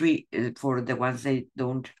 Psychometry, for the ones that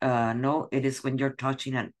don't know, it is when you're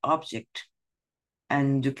touching an object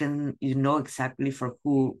and you know exactly for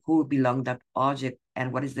who belonged that object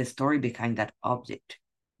and what is the story behind that object,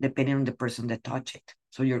 depending on the person that touch it.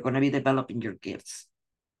 So you're going to be developing your gifts.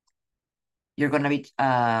 You're going to be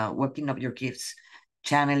working up your gifts,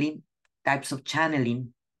 channeling, types of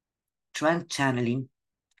channeling, trance channeling,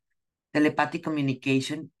 telepathic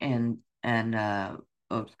communication and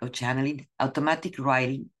of channeling, automatic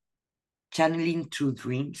writing, channeling through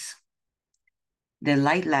dreams, the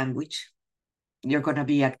light language. You're going to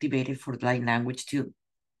be activated for light language too,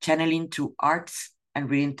 channeling through arts and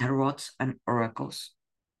reading tarots and oracles,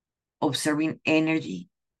 observing energy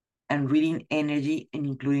and reading energy and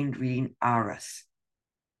including reading auras,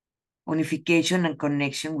 unification and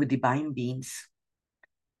connection with divine beings,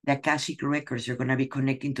 the Akashic records. You're going to be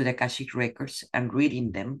connecting to the Akashic records and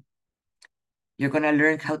reading them. You're going to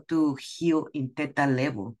learn how to heal in theta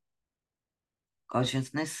level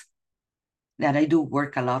consciousness, that I do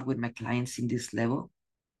work a lot with my clients in this level.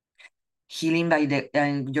 Healing by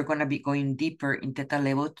and you're going to be going deeper in theta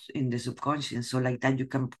level in the subconscious. So like that, you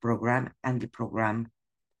can program and deprogram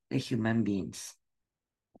the human beings,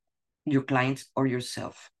 your clients or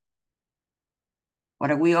yourself.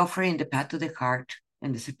 What we offer in the Path to the Heart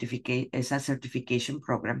and the certificate is a certification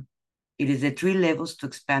program. It is the 3 levels to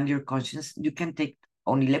expand your consciousness. You can take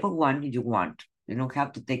only level 1 if you want. You don't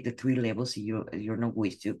have to take the 3 levels if you're not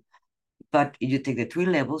wish to. But if you take the 3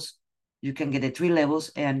 levels, you can get the 3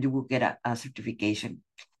 levels and you will get a certification.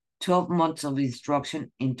 12 months of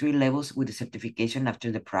instruction in 3 levels with the certification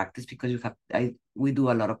after the practice, because we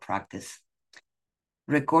do a lot of practice.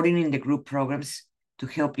 Recording in the group programs to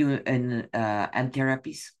help you in and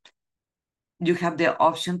therapies. You have the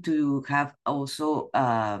option to have also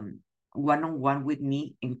one-on-one with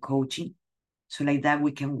me in coaching. So like that,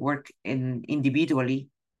 we can work individually.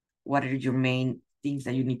 What are your main things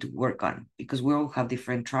that you need to work on? Because we all have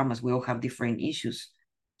different traumas. We all have different issues.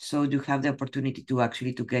 So you have the opportunity to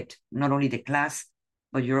actually to get not only the class,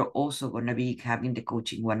 but you're also going to be having the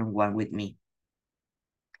coaching one-on-one with me.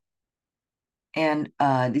 And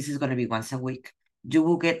this is going to be once a week. You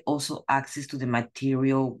will get also access to the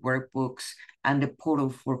material, workbooks, and the portal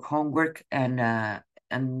for homework, and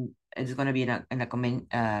it's going to be in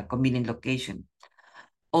a convenient location.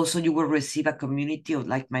 Also, you will receive a community of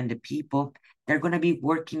like-minded people. They're going to be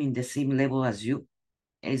working in the same level as you.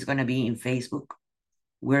 It's going to be in Facebook.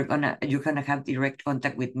 You're going to have direct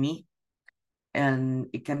contact with me, and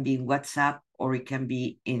it can be in WhatsApp or it can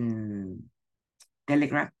be in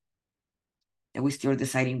Telegram. And we're still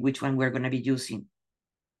deciding which one we're going to be using.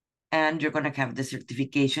 And you're going to have the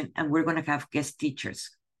certification, and we're going to have guest teachers,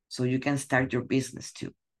 so you can start your business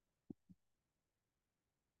too.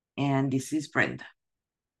 And this is Brenda.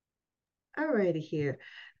 All righty here.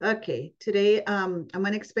 Okay, today I'm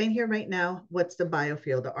going to explain here right now what's the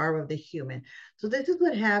biofield, the R of the human. So this is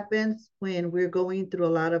what happens when we're going through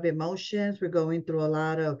a lot of emotions, we're going through a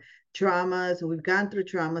lot of traumas, and we've gone through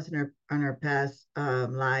traumas in our past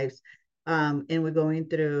lives, and we're going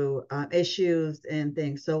through issues and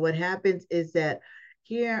things. So what happens is that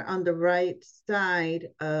here on the right side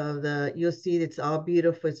of you'll see it's all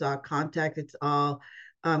beautiful, it's all contact, it's all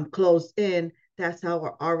closed in. that's how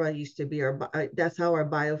our aura used to be, or that's how our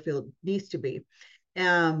biofield needs to be.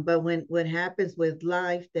 But when what happens with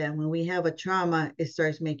life, then when we have a trauma, it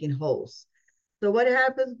starts making holes. So what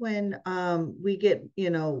happens when we get,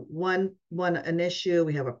 one an issue,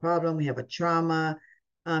 we have a problem, we have a trauma,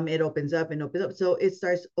 it opens up and opens up. So it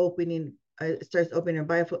starts opening our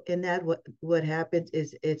body, and that what happens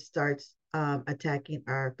is it starts attacking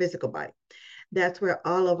our physical body. That's where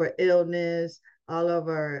all of our illness, all of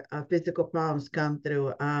our physical problems come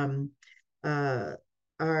through. Uh,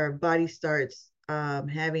 our body starts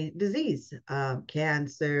having disease,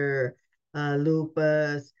 cancer,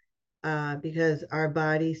 lupus, because our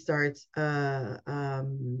body starts,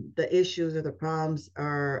 the issues or the problems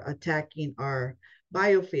are attacking our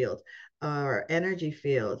biofield, our energy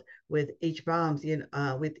field with each problems,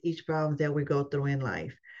 with each problem that we go through in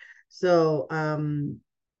life. So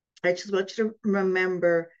I just want you to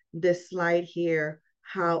remember this slide here,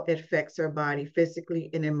 how it affects our body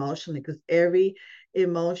physically and emotionally, because every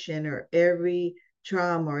emotion or every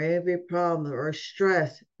trauma or every problem or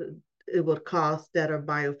stress, it will cause that our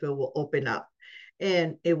biofield will open up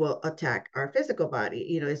and it will attack our physical body.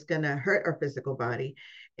 It's going to hurt our physical body.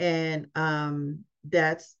 And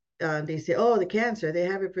that's, they say, oh, the cancer, they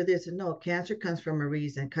have it for this. And no, cancer comes from a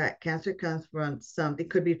reason. Cancer comes from something,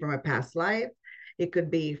 it could be from a past life. It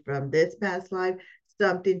could be from this past life,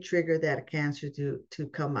 something triggered that cancer to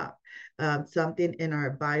come up. Something in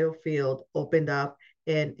our biofield opened up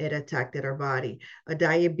and it attacked our body.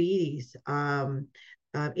 Diabetes,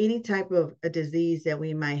 any type of a disease that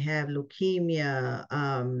we might have, leukemia,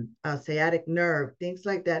 a sciatic nerve, things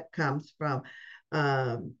like that comes from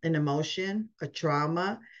an emotion, a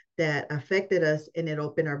trauma that affected us, and it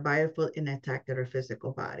opened our biofield and attacked our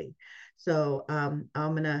physical body. So I'm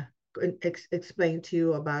going to explain to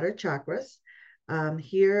you about our chakras.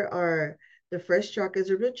 Here are the first chakra is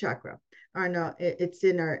a root chakra. No, it's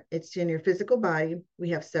in your physical body. We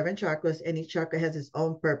have 7 chakras, and each chakra has its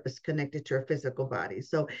own purpose connected to our physical body.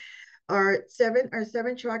 So our seven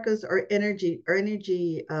chakras are energy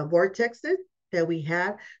vortexes that we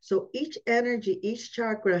have. So each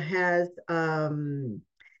chakra has a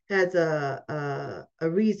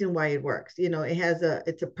reason why it works.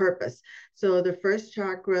 It's a purpose. So the first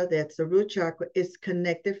chakra, that's the root chakra, is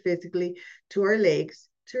connected physically to our legs,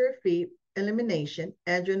 to our feet, elimination,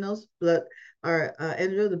 adrenals, blood,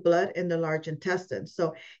 the blood, and the large intestine.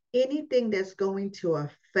 So anything that's going to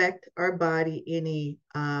affect our body, any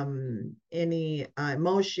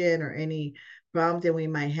emotion or any problems that we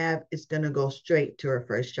might have, is going to go straight to our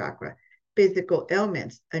first chakra. Physical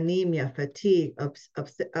ailments, anemia, fatigue,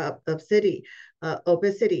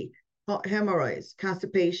 obesity, hemorrhoids,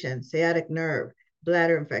 constipation, sciatic nerve,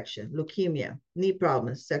 bladder infection, leukemia, knee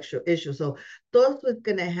problems, sexual issues. So those what's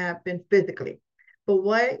going to happen physically. But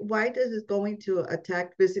why does it going to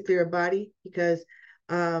attack physically our body? Because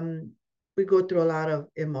we go through a lot of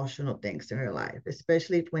emotional things in our life,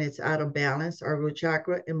 especially when it's out of balance. Our root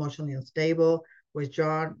chakra, emotionally unstable,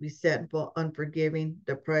 withdrawn, resentful, unforgiving,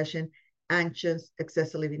 depression, anxious,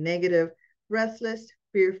 excessively negative, restless,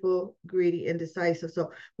 fearful, greedy, indecisive.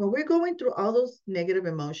 So when we're going through all those negative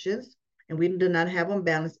emotions and we do not have them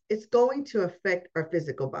balanced, it's going to affect our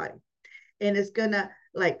physical body. And it's going to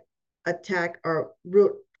attack our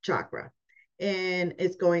root chakra. And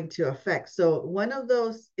it's going to affect. So one of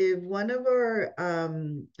those, if one of our,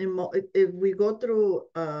 if we go through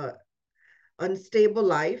unstable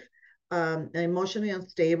life, emotionally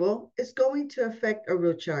unstable, it's going to affect our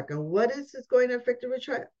root chakra. What is going to affect the root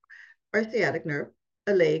chakra? Our sciatic nerve,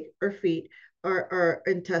 a leg, or feet, our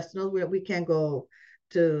intestinal, where we can't go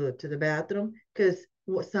to the bathroom because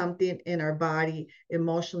something in our body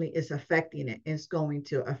emotionally is affecting it. It's going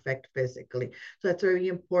to affect physically. So that's very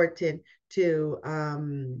important to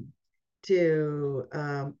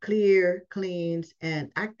clear, cleanse,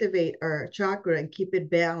 and activate our chakra and keep it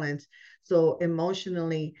balanced. So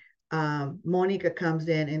emotionally, Monica comes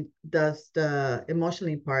in and does the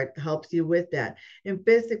emotionally part, helps you with that. And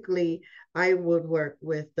physically, I would work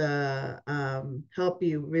with help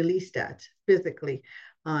you release that physically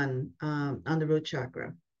on the root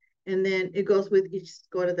chakra. And then it goes with each.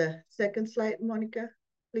 Go to the second slide, Monica,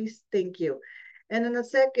 please. Thank you. And then the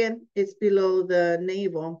second, it's below the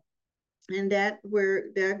navel. And that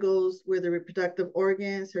goes where the reproductive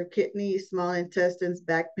organs, her kidneys, small intestines,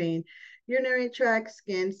 back pain, urinary tract,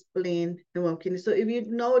 skin, spleen, and one kidney. So if you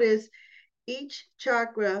notice, each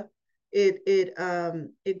chakra,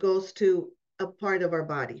 it goes to a part of our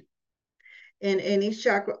body. And each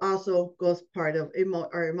chakra also goes part of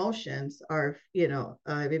our emotions, our,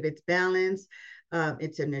 if it's balanced,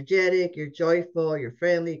 it's energetic, you're joyful, you're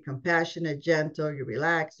friendly, compassionate, gentle, you're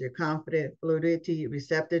relaxed, you're confident, fluidity,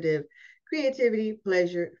 receptive, creativity,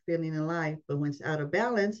 pleasure, feeling alive. But when it's out of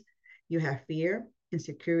balance, you have fear,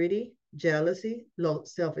 insecurity, jealousy, low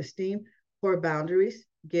self-esteem, poor boundaries,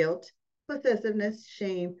 guilt, possessiveness,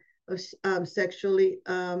 shame, sexually,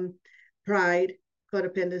 pride,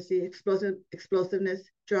 codependency, explosiveness,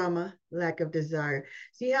 drama, lack of desire.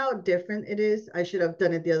 See how different it is? I should have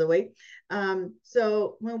done it the other way.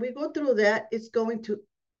 So when we go through that,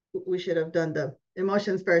 we should have done the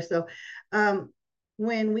emotions first. So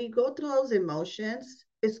when we go through those emotions,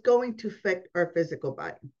 it's going to affect our physical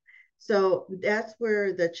body. So that's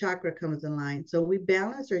where the chakra comes in line. So we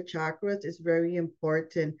balance our chakras. It's very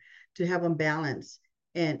important to have them balanced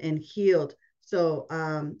and healed. So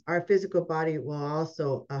our physical body will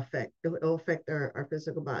also affect our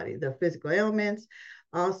physical body, the physical ailments,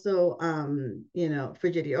 also,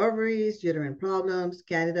 frigidity ovaries, uterine problems,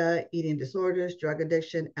 candida, eating disorders, drug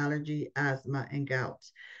addiction, allergy, asthma, and gout.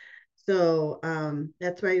 So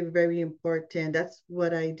that's very important. That's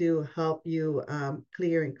what I do, help you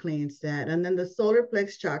clear and cleanse that. And then the solar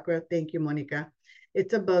plex chakra, thank you, Monica.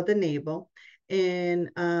 It's above the navel. And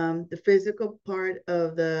the physical part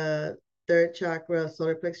of the third chakra,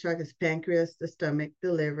 solar plex chakra, is pancreas, the stomach,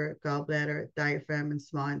 the liver, gallbladder, diaphragm, and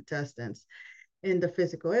small intestines. And the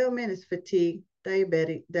physical ailment is fatigue,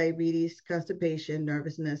 diabetes, constipation,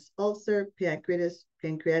 nervousness, ulcer,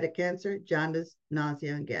 pancreatic cancer, jaundice,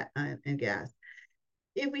 nausea, and gas.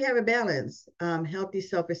 If we have a balance, healthy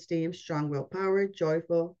self-esteem, strong willpower,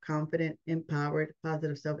 joyful, confident, empowered,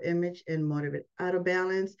 positive self-image, and motivated. Out of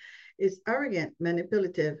balance is arrogant,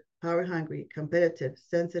 manipulative, power-hungry, competitive,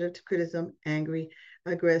 sensitive to criticism, angry,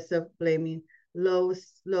 aggressive, blaming, low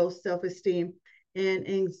self-esteem, and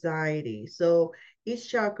anxiety. So each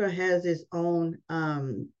chakra has its own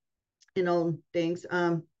things.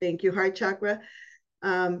 Thank you, heart chakra.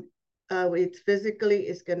 Um, it's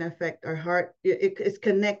going to affect our heart. It's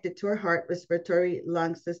connected to our heart, respiratory,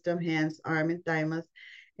 lung system, hands, arm, and thymus,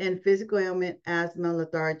 and physical ailment, asthma,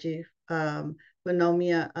 lethargy,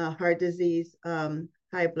 pneumonia, heart disease,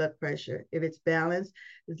 high blood pressure. If it's balanced,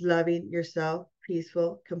 it's loving yourself,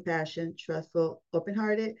 peaceful, compassion, trustful,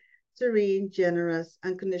 open-hearted, serene, generous,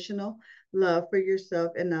 unconditional, love for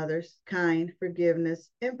yourself and others, kind, forgiveness,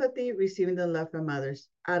 empathy, receiving the love from others.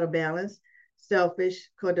 Out of balance, selfish,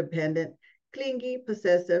 codependent, clingy,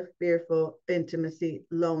 possessive, fearful, intimacy,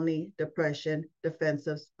 lonely, depression,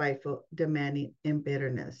 defensive, spiteful, demanding, and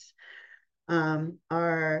bitterness.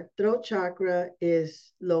 Our throat chakra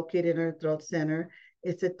is located in our throat center.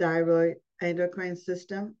 It's a thyroid, endocrine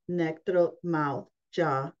system, neck, throat, mouth,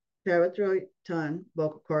 jaw, parathyroid, tongue,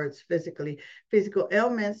 vocal cords, physical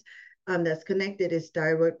ailments that's connected is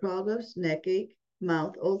thyroid problems, neck ache,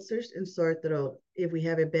 mouth ulcers, and sore throat. If we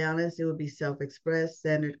have a balance, it will be self-expressed,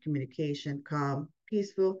 centered communication, calm,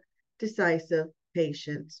 peaceful, decisive,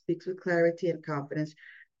 patient, speaks with clarity and confidence,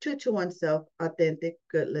 true to oneself, authentic,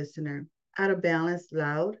 good listener. Out of balance,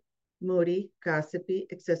 loud, moody, gossipy,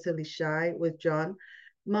 excessively shy, withdrawn,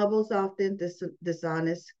 mumbles often,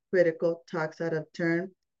 dishonest, critical, talks out of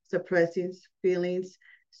turn, suppressing feelings,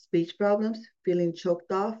 speech problems, feeling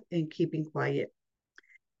choked off, and keeping quiet.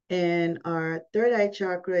 And our third eye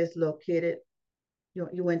chakra is located,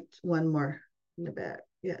 you went one more in the back.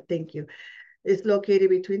 Yeah, thank you. It's located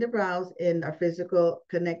between the brows and our physical,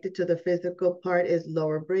 connected to the physical part is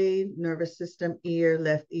lower brain, nervous system, ear,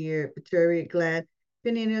 left ear, pituitary gland,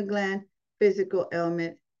 pineal gland. Physical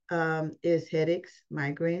ailment is headaches,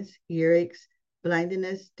 migraines, earaches,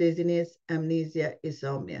 blindness, dizziness, amnesia,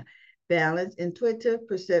 insomnia. Balance, intuitive,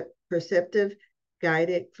 perceptive,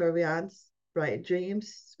 guided, clairvoyance, bright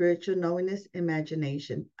dreams, spiritual knowingness,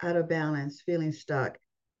 imagination. Out of balance, feeling stuck,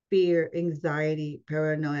 fear, anxiety,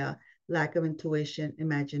 paranoia, lack of intuition,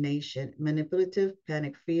 imagination, manipulative,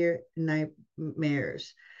 panic, fear,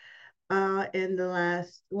 nightmares. And the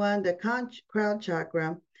last one, the crown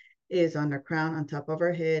chakra is on the crown on top of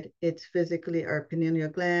our head. It's physically our pineal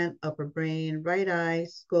gland, upper brain, right eye,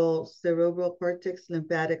 skull, cerebral cortex,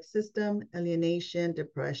 lymphatic system, alienation,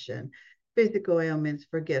 depression, physical ailments,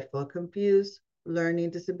 forgetful, confused,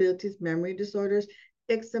 learning disabilities, memory disorders,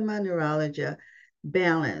 eczema, neuralgia,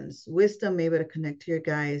 balance, wisdom, able to connect to your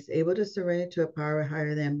guides, able to surrender to a power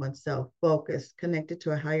higher than oneself, focus, connected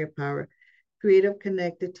to a higher power, creative,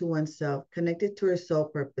 connected to oneself, connected to her soul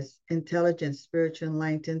purpose, intelligence, spiritual,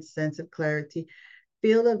 enlightened, sense of clarity,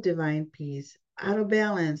 field of divine peace, out of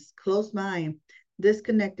balance, closed mind,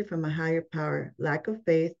 disconnected from a higher power, lack of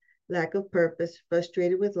faith, lack of purpose,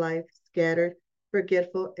 frustrated with life, scattered,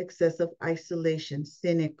 forgetful, excessive isolation,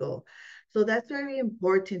 cynical. So that's very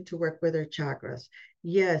important to work with our chakras.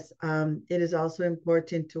 Yes, it is also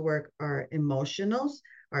important to work our emotionals,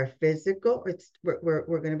 our physical. We're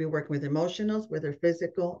going to be working with emotionals, with our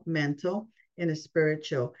physical, mental, and a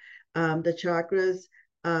spiritual. The chakras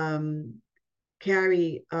um,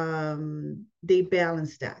 carry they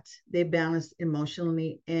balance that. They balance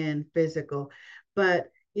emotionally and physical. But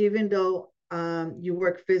even though you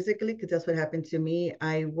work physically, because that's what happened to me,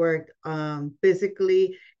 I worked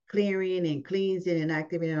physically clearing and cleansing and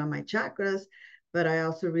activating on my chakras. But I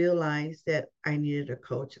also realized that I needed a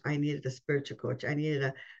coach. I needed a spiritual coach. I needed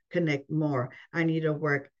to connect more. I needed to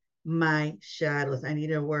work my shadows. I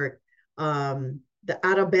needed to work the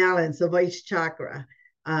out of balance of each chakra.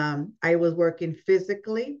 I was working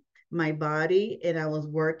physically, my body, and I was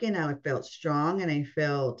working. I felt strong and I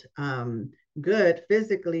felt good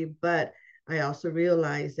physically, but I also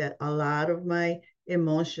realized that a lot of my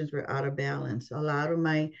emotions were out of balance. A lot of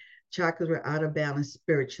my chakras were out of balance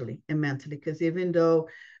spiritually and mentally, because even though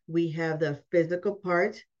we have the physical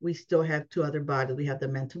part, we still have two other bodies. We have the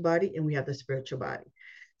mental body and we have the spiritual body.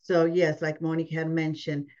 So yes, like Monique had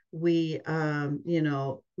mentioned, we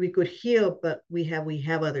could heal, but we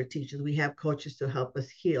have other teachers. We have coaches to help us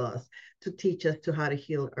heal us, to teach us to how to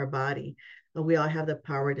heal our body. And we all have the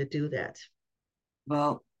power to do that.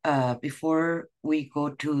 Well, before we go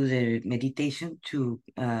to the meditation to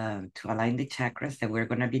align the chakras that we're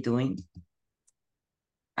gonna be doing,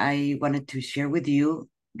 I wanted to share with you.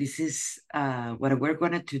 This is what we're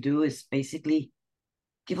gonna to do is basically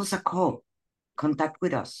give us a call, contact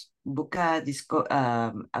with us, book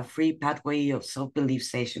a free pathway of self-belief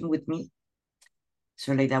session with me,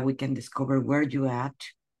 so like that we can discover where you at,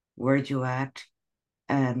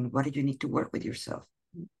 and what do you need to work with yourself.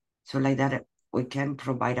 So like that we can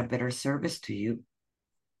provide a better service to you.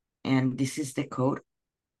 And this is the code.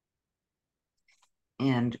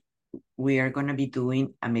 And we are going to be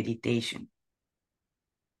doing a meditation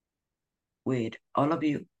with all of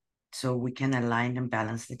you so we can align and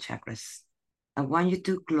balance the chakras. I want you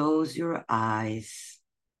to close your eyes.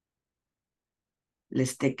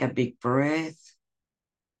 Let's take a big breath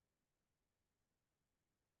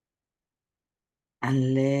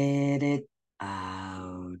and let it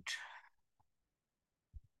out.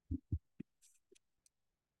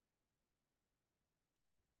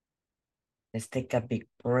 Let's take a big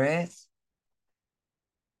breath.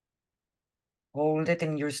 Hold it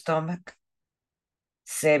in your stomach.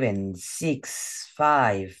 7, 6,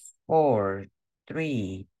 5, 4,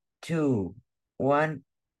 3, 2, 1,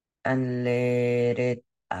 and let it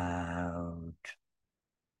out.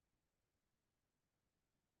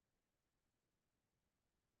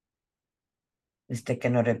 Let's take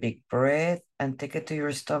another big breath and take it to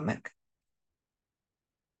your stomach.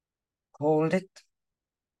 Hold it.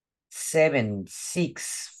 7,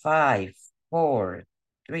 6, 5, 4,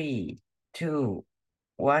 3, 2,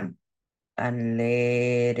 1, and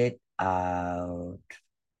let it out.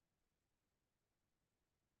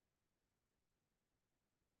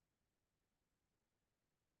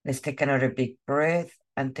 Let's take another big breath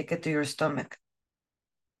and take it to your stomach.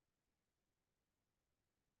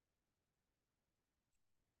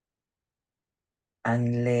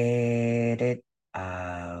 And let it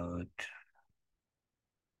out.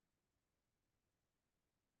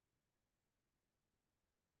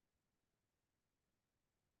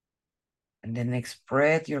 And the next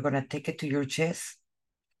breath, you're going to take it to your chest.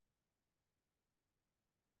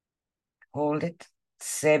 Hold it.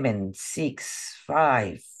 7, 6,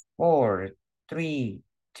 5, 4, 3,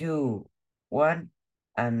 2, 1,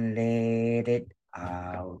 and let it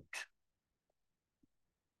out.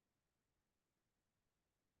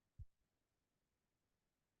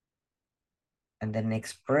 And the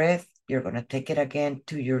next breath, you're going to take it again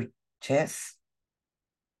to your chest.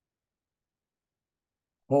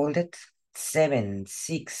 Hold it. 7,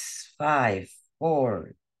 6, 5,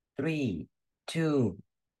 4, 3, 2,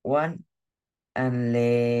 1, and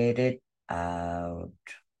let it out.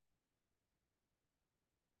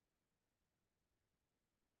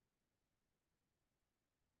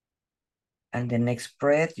 And the next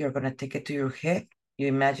breath, you're going to take it to your head. You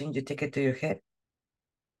imagine you take it to your head.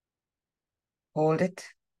 Hold it.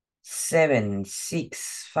 7,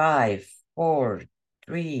 6, 5, 4,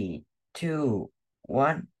 3, 2,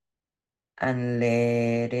 1, and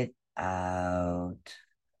let it out.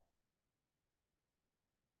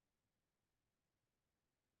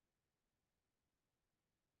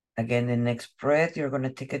 Again, the next breath, you're going to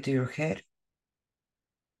take it to your head.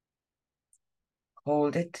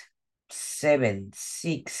 Hold it. 7,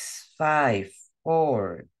 6, 5,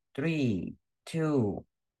 4, 3, 2,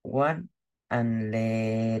 one, and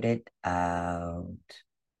let it out.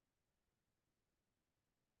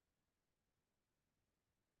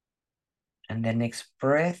 And the next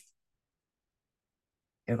breath,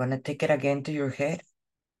 you're gonna take it again to your head.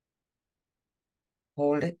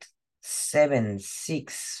 Hold it. 7,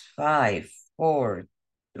 6, 5, 4,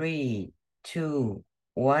 3, 2,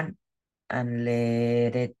 1, and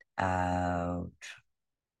let it out.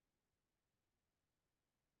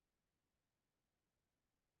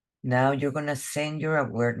 Now you're gonna send your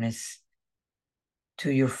awareness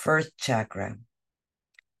to your first chakra,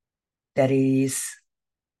 that is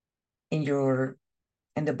in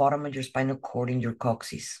the bottom of your spinal cord, in your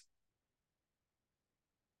coccyx.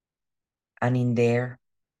 And in there,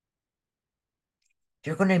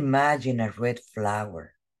 you're gonna imagine a red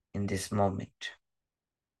flower in this moment.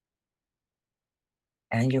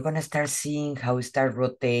 And you're gonna start seeing how it starts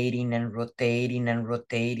rotating and rotating and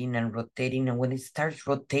rotating and rotating. And when it starts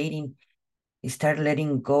rotating, you start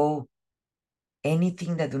letting go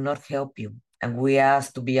anything that do not help you. And we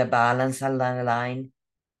ask to be a balance line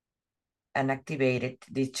and activated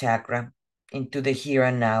this chakra into the here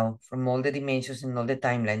and now, from all the dimensions and all the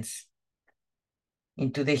timelines,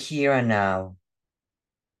 into the here and now.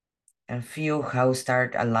 And feel how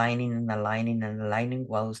start aligning and aligning and aligning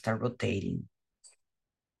while start rotating.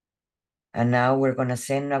 And now we're gonna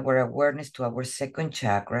send our awareness to our second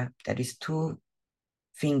chakra, that is 2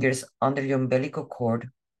 fingers under your umbilical cord,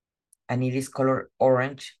 and it is color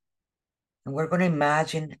orange. And we're gonna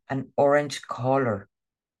imagine an orange color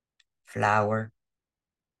flower,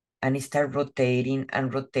 and it start rotating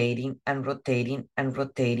and rotating and rotating and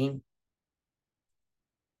rotating.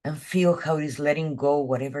 And feel how it is letting go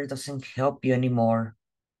whatever doesn't help you anymore.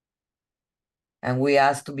 And we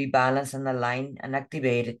ask to be balanced and aligned and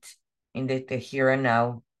activated in the here and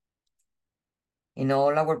now, in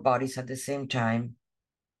all our bodies at the same time.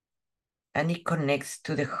 And it connects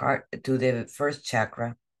to the heart, to the first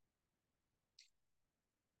chakra.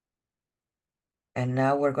 And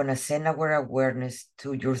now we're gonna send our awareness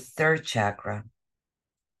to your third chakra,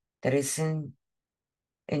 that is in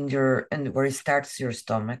your, and where it starts your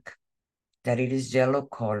stomach, that it is yellow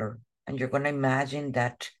color. And you're gonna imagine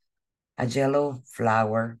that a yellow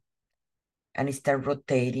flower, and it start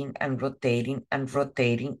rotating and rotating and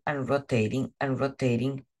rotating and rotating and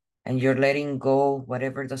rotating, and you're letting go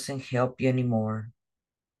whatever doesn't help you anymore.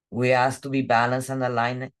 We ask to be balanced and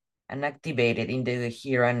aligned and activated in the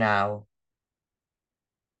here and now,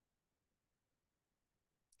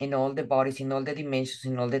 in all the bodies, in all the dimensions,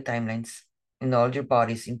 in all the timelines, in all your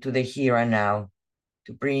bodies, into the here and now,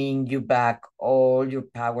 to bring you back all your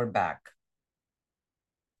power back,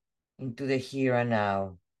 into the here and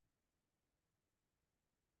now,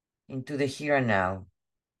 into the here and now.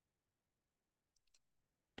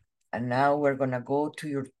 And now we're gonna go to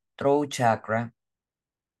your throat chakra,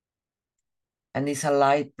 and it's a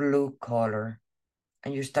light blue color.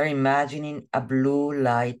 And you start imagining a blue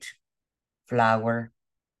light flower,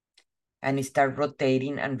 and it start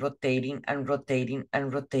rotating and rotating and rotating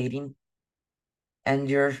and rotating, and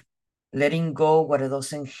you're letting go what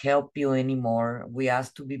doesn't help you anymore. We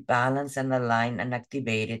ask to be balanced and aligned and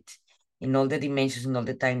activated in all the dimensions, in all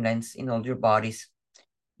the timelines, in all your bodies,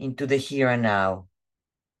 into the here and now,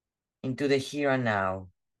 into the here and now.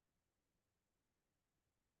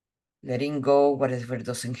 Letting go whatever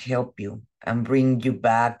doesn't help you and bring you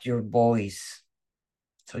back your voice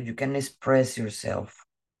so you can express yourself.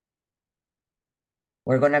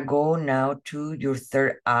 We're gonna go now to your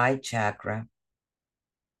third eye chakra,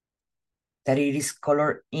 that it is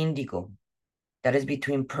color indigo, that is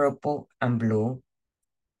between purple and blue.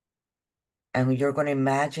 And you're gonna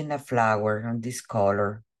imagine a flower on this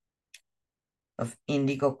color of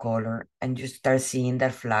indigo color, and you start seeing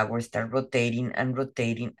that flower start rotating and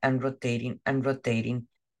rotating and rotating and rotating,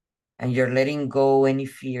 and you're letting go any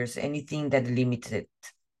fears, anything that limits it,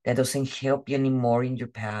 that doesn't help you anymore in your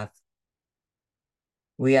path.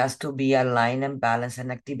 We ask to be aligned and balanced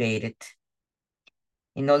and activated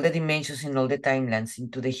in all the dimensions, in all the timelines,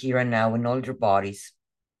 into the here and now, in all your bodies,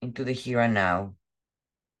 into the here and now.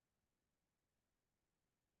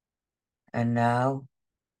 And now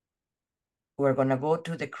we're gonna go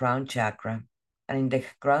to the crown chakra. And in the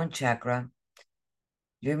crown chakra,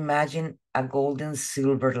 you imagine a golden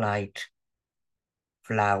silver light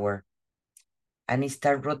flower, and it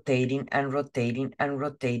starts rotating and rotating and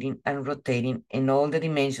rotating and rotating in all the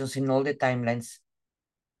dimensions, in all the timelines.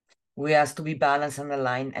 We ask to be balanced and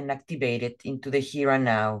aligned and activated into the here and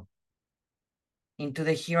now, into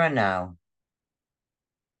the here and now.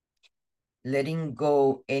 Letting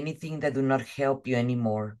go anything that do not help you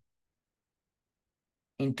anymore,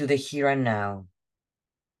 into the here and now.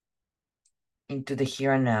 into the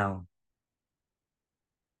here and now.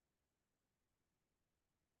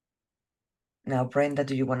 Now, Brenda,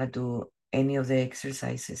 do you want to do any of the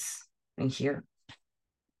exercises in here?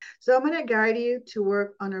 So I'm going to guide you to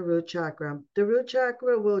work on a root chakra. The root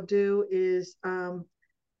chakra we'll do is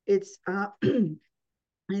it's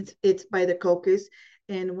it's by the coccyx,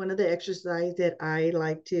 and one of the exercises that I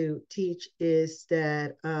like to teach is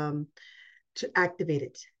that to activate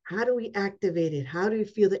it. How do we activate it? How do you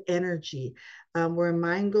feel the energy? Where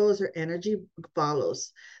mind goes, or energy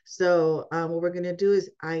follows. So what we're going to do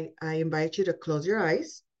is I invite you to close your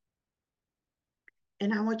eyes,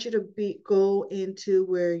 and I want you to go into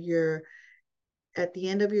where you're at the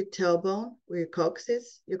end of your tailbone, where your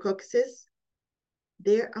coccyx.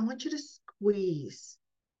 There, I want you to squeeze.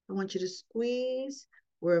 I want you to squeeze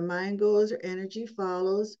where mind goes or energy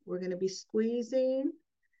follows. We're going to be squeezing.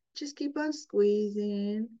 Just keep on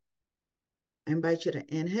squeezing. I invite you to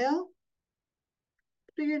inhale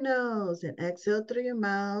through your nose and exhale through your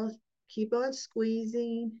mouth. Keep on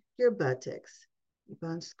squeezing your buttocks. Keep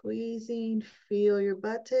on squeezing. Feel your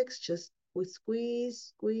buttocks. Just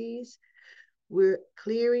squeeze, squeeze. We're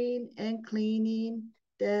clearing and cleaning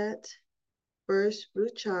that first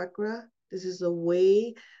root chakra. This is a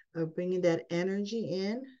way of bringing that energy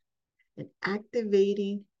in and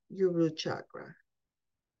activating your root chakra.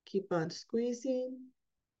 Keep on squeezing.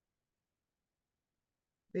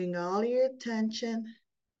 Bring all your attention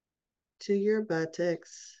to your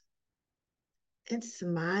buttocks and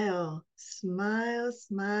smile, smile,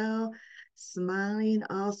 smile. Smiling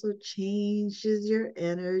also changes your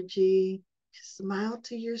energy. Smile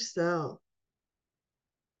to yourself.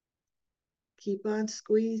 Keep on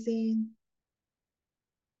squeezing,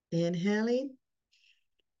 inhaling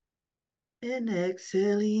and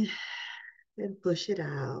exhaling, and push it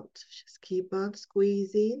out. Just keep on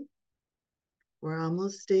squeezing. We're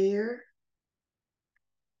almost there.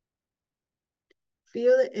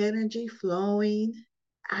 Feel the energy flowing,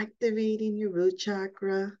 activating your root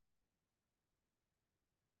chakra.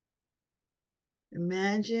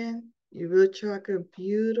 Imagine your root chakra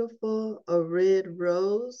beautiful, a red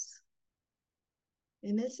rose,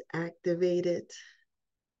 and it's activated.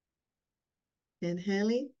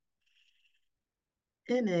 Inhaling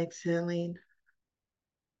and exhaling.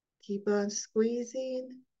 Keep on squeezing.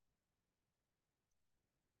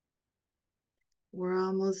 We're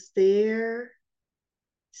almost there.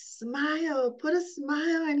 Smile, put a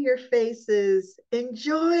smile on your faces.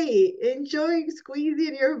 Enjoy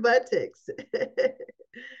squeezing your buttocks.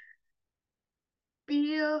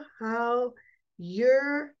 Feel how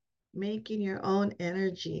you're making your own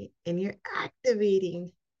energy and you're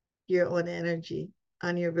activating your own energy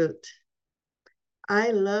on your root.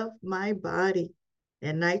 I love my body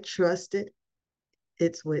and I trust it.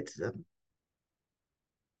 Its wisdom.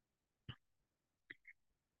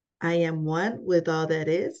 I am one with all that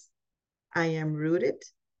is. I am rooted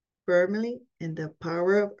firmly in the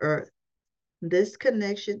power of earth. This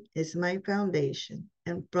connection is my foundation,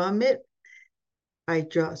 and from it, I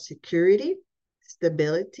draw security,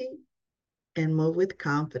 stability, and move with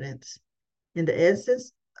confidence in the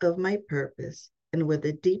essence of my purpose and with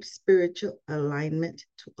a deep spiritual alignment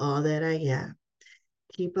to all that I am.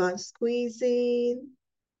 Keep on squeezing,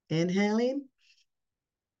 inhaling,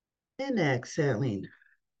 and exhaling.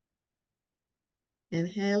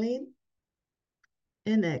 Inhaling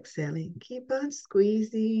and exhaling. Keep on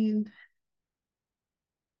squeezing.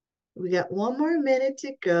 We got one more minute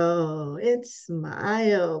to go, and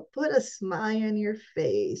smile. Put a smile on your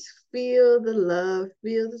face. Feel the love,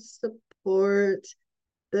 feel the support,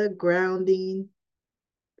 the grounding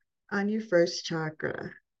on your first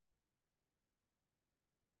chakra.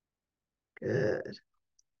 Good.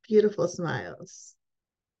 Beautiful smiles.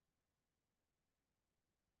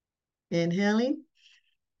 Inhaling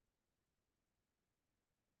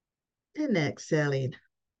and exhaling.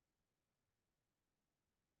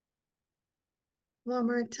 One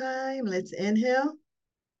more time. Let's inhale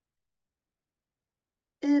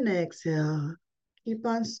and exhale. Keep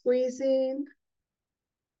on squeezing.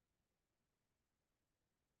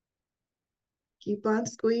 Keep on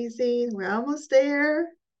squeezing. We're almost there.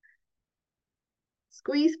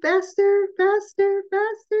 Squeeze faster, faster,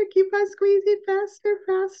 faster. Keep on squeezing faster,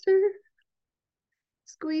 faster.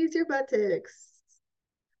 Squeeze your buttocks.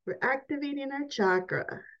 We're activating our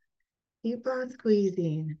chakra. Keep on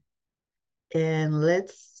squeezing. And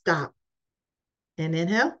let's stop. And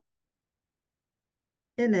inhale.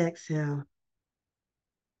 And exhale.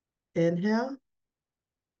 Inhale.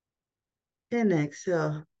 And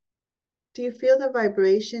exhale. Do you feel the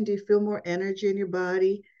vibration? Do you feel more energy in your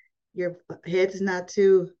body? Your head's not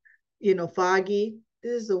too, foggy.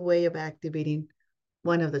 This is a way of activating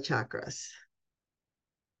one of the chakras.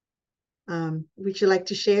 Would you like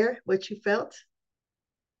to share what you felt?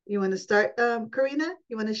 You want to start, Karina?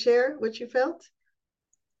 You want to share what you felt?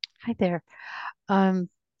 Hi there. Um,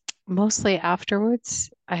 Mostly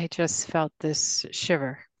afterwards, I just felt this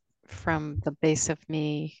shiver from the base of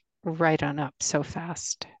me right on up so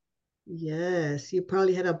fast. Yes, you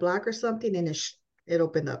probably had a block or something and it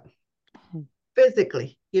opened up Mhm.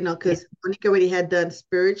 physically, Yeah. because Monica already had done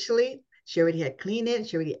spiritually. She already had cleaned it.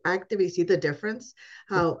 She already activated. See the difference?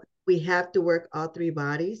 How we have to work all three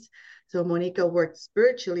bodies. So Monica worked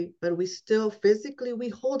spiritually, but we still physically, we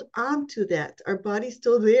hold on to that. Our body's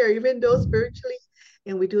still there, even though spiritually,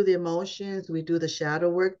 and we do the emotions, we do the shadow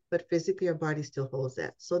work, but physically our body still holds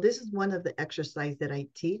that. So this is one of the exercises that I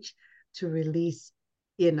teach to release,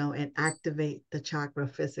 and activate the chakra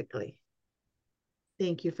physically.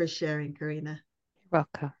 Thank you for sharing, Karina. You're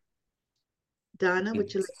welcome. Donna,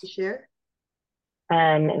 would you like to share?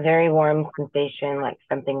 Very warm sensation, like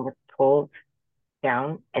something was pulled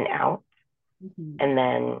down and out, and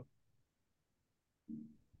then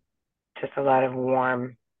just a lot of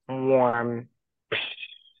warm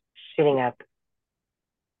shooting up,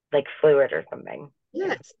 like fluid or something.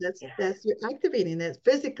 Yes, that's you're activating that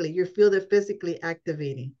physically. You feel that physically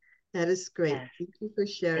activating. That is great. Yes. Thank you for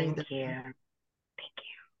sharing that. Thank you.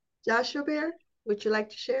 Joshua Bear, would you like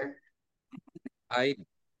to share? I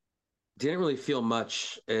didn't really feel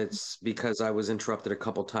much. It's because I was interrupted a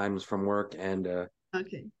couple times from work, and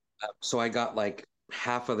Okay. so I got like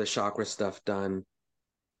half of the chakra stuff done.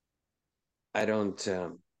 I don't.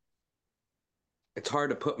 It's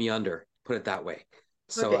hard to put me under, put it that way.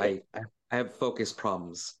 So Okay. I have focus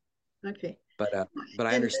problems, Okay. but I And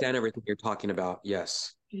understand everything you're talking about.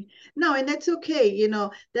 Yes. no, and that's okay.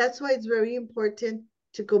 That's why it's very important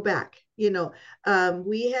to go back.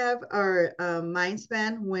 We have our mind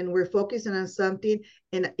span when we're focusing on something,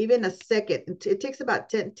 and even a second, it takes about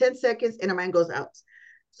 10 seconds, and our mind goes out.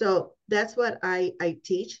 So that's what I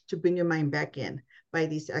teach to bring your mind back in by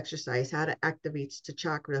these exercise, how to activate the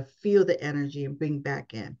chakra, feel the energy, and bring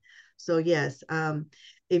back in. So yes,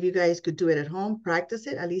 if you guys could do it at home, practice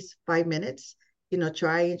it at least 5 minutes,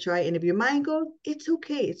 try and try. And if your mind goes, it's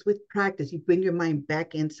okay. It's with practice. You bring your mind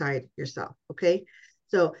back inside yourself. Okay.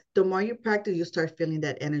 So the more you practice, you start feeling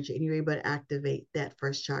that energy and you're able to activate that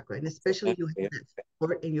first chakra. And especially you have that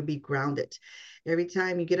support and you'll be grounded. Every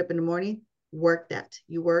time you get up in the morning, work that.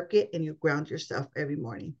 You work it and you ground yourself every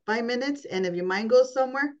morning. 5 minutes. And if your mind goes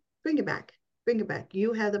somewhere, bring it back. Bring it back.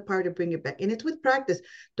 You have the power to bring it back. And it's with practice.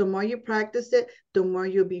 The more you practice it, the more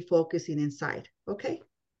you'll be focusing inside. Okay.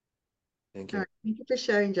 Thank All you. right. Thank you for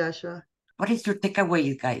sharing, Joshua. What is your takeaway,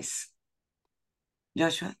 you guys?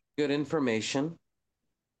 Joshua? Good information.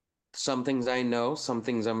 Some things I know, some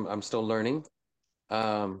things I'm still learning.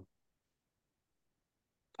 I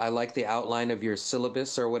like the outline of your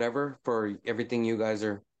syllabus or whatever for everything you guys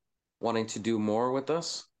are wanting to do more with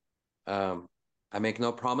us. I make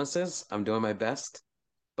no promises. I'm doing my best,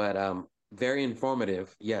 but very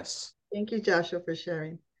informative. Yes. Thank you, Joshua, for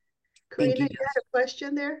sharing. Thank Karina, you, you had a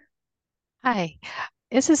question there? Hi.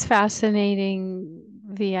 This is fascinating,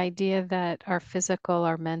 the idea that our physical,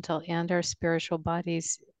 our mental, and our spiritual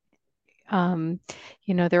bodies,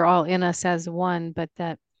 they're all in us as one, but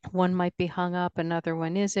that one might be hung up, another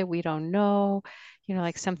one isn't. We don't know.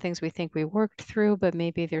 Like some things we think we worked through, but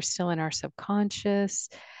maybe they're still in our subconscious.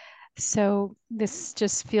 So this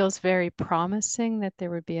just feels very promising that there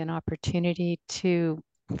would be an opportunity to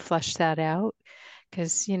flesh that out.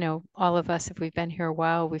 Because, all of us, if we've been here a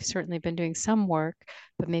while, we've certainly been doing some work,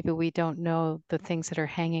 but maybe we don't know the things that are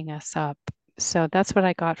hanging us up. So that's what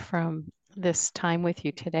I got from this time with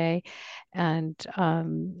you today. And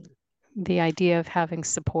the idea of having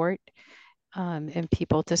support and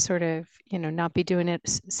people to sort of, not be doing it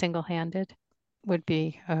single-handed would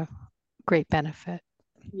be a great benefit.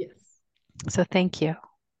 Yes. So thank you.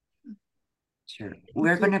 Sure.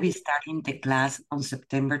 We're going to be starting the class on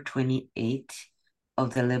September 28th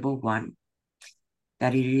of the level 1.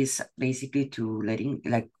 That it is basically to letting,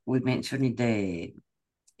 like we mentioned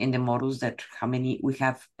in the models, that how many we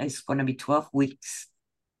have, it's going to be 12 weeks.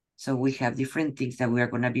 So we have different things that we are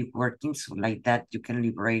going to be working. So like that, you can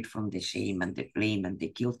liberate from the shame and the blame and the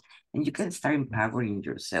guilt, and you can start empowering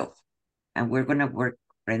yourself. And we're going to work,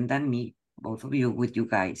 Brenda and me, both of you, with you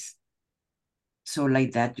guys. So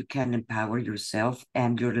like that, you can empower yourself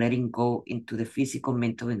and you're letting go into the physical,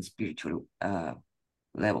 mental, and spiritual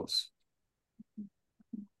levels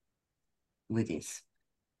with this.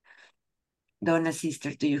 Donna,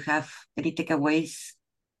 sister, do you have any takeaways?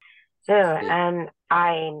 So,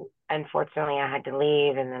 I unfortunately I had to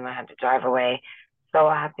leave and then I had to drive away. so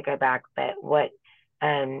I'll have to go back. But what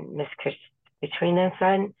Miss Katrina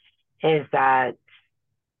said is that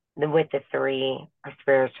with the three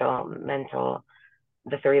spiritual, mental,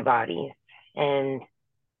 the three bodies, and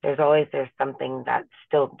there's something that's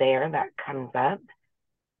still there that comes up,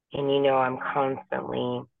 and I'm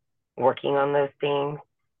constantly working on those things,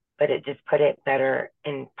 but it just put it better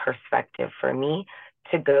in perspective for me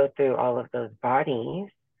to go through all of those bodies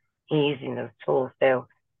and using those tools. So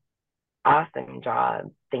awesome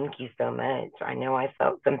job. Thank you so much. I know I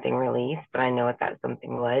felt something released, but I know what that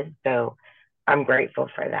something was. So I'm grateful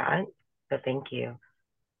for that. So thank you.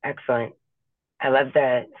 Excellent. I love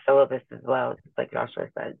the syllabus as well, just like Joshua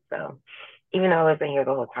said. So even though I wasn't here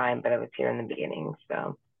the whole time, but I was here in the beginning.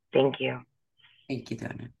 So thank you. Thank you,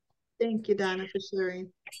 Donna. Thank you, Donna, for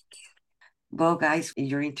sharing. Well, guys, if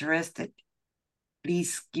you're interested,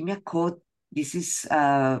 please give me a code. This is,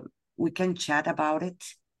 we can chat about it.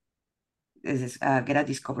 This is, get a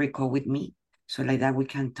discovery call with me. So like that we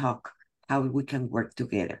can talk how we can work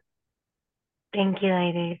together. Thank you,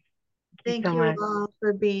 ladies. Thank you all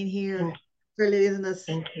for being here, for letting us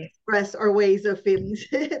express our ways of feelings.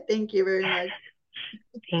 Thank you very much.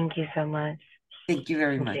 Thank you so much. Thank you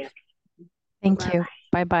very much. Thank you.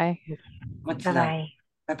 Bye-bye. Much love. Bye-bye.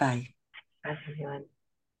 Bye-bye. Bye, everyone.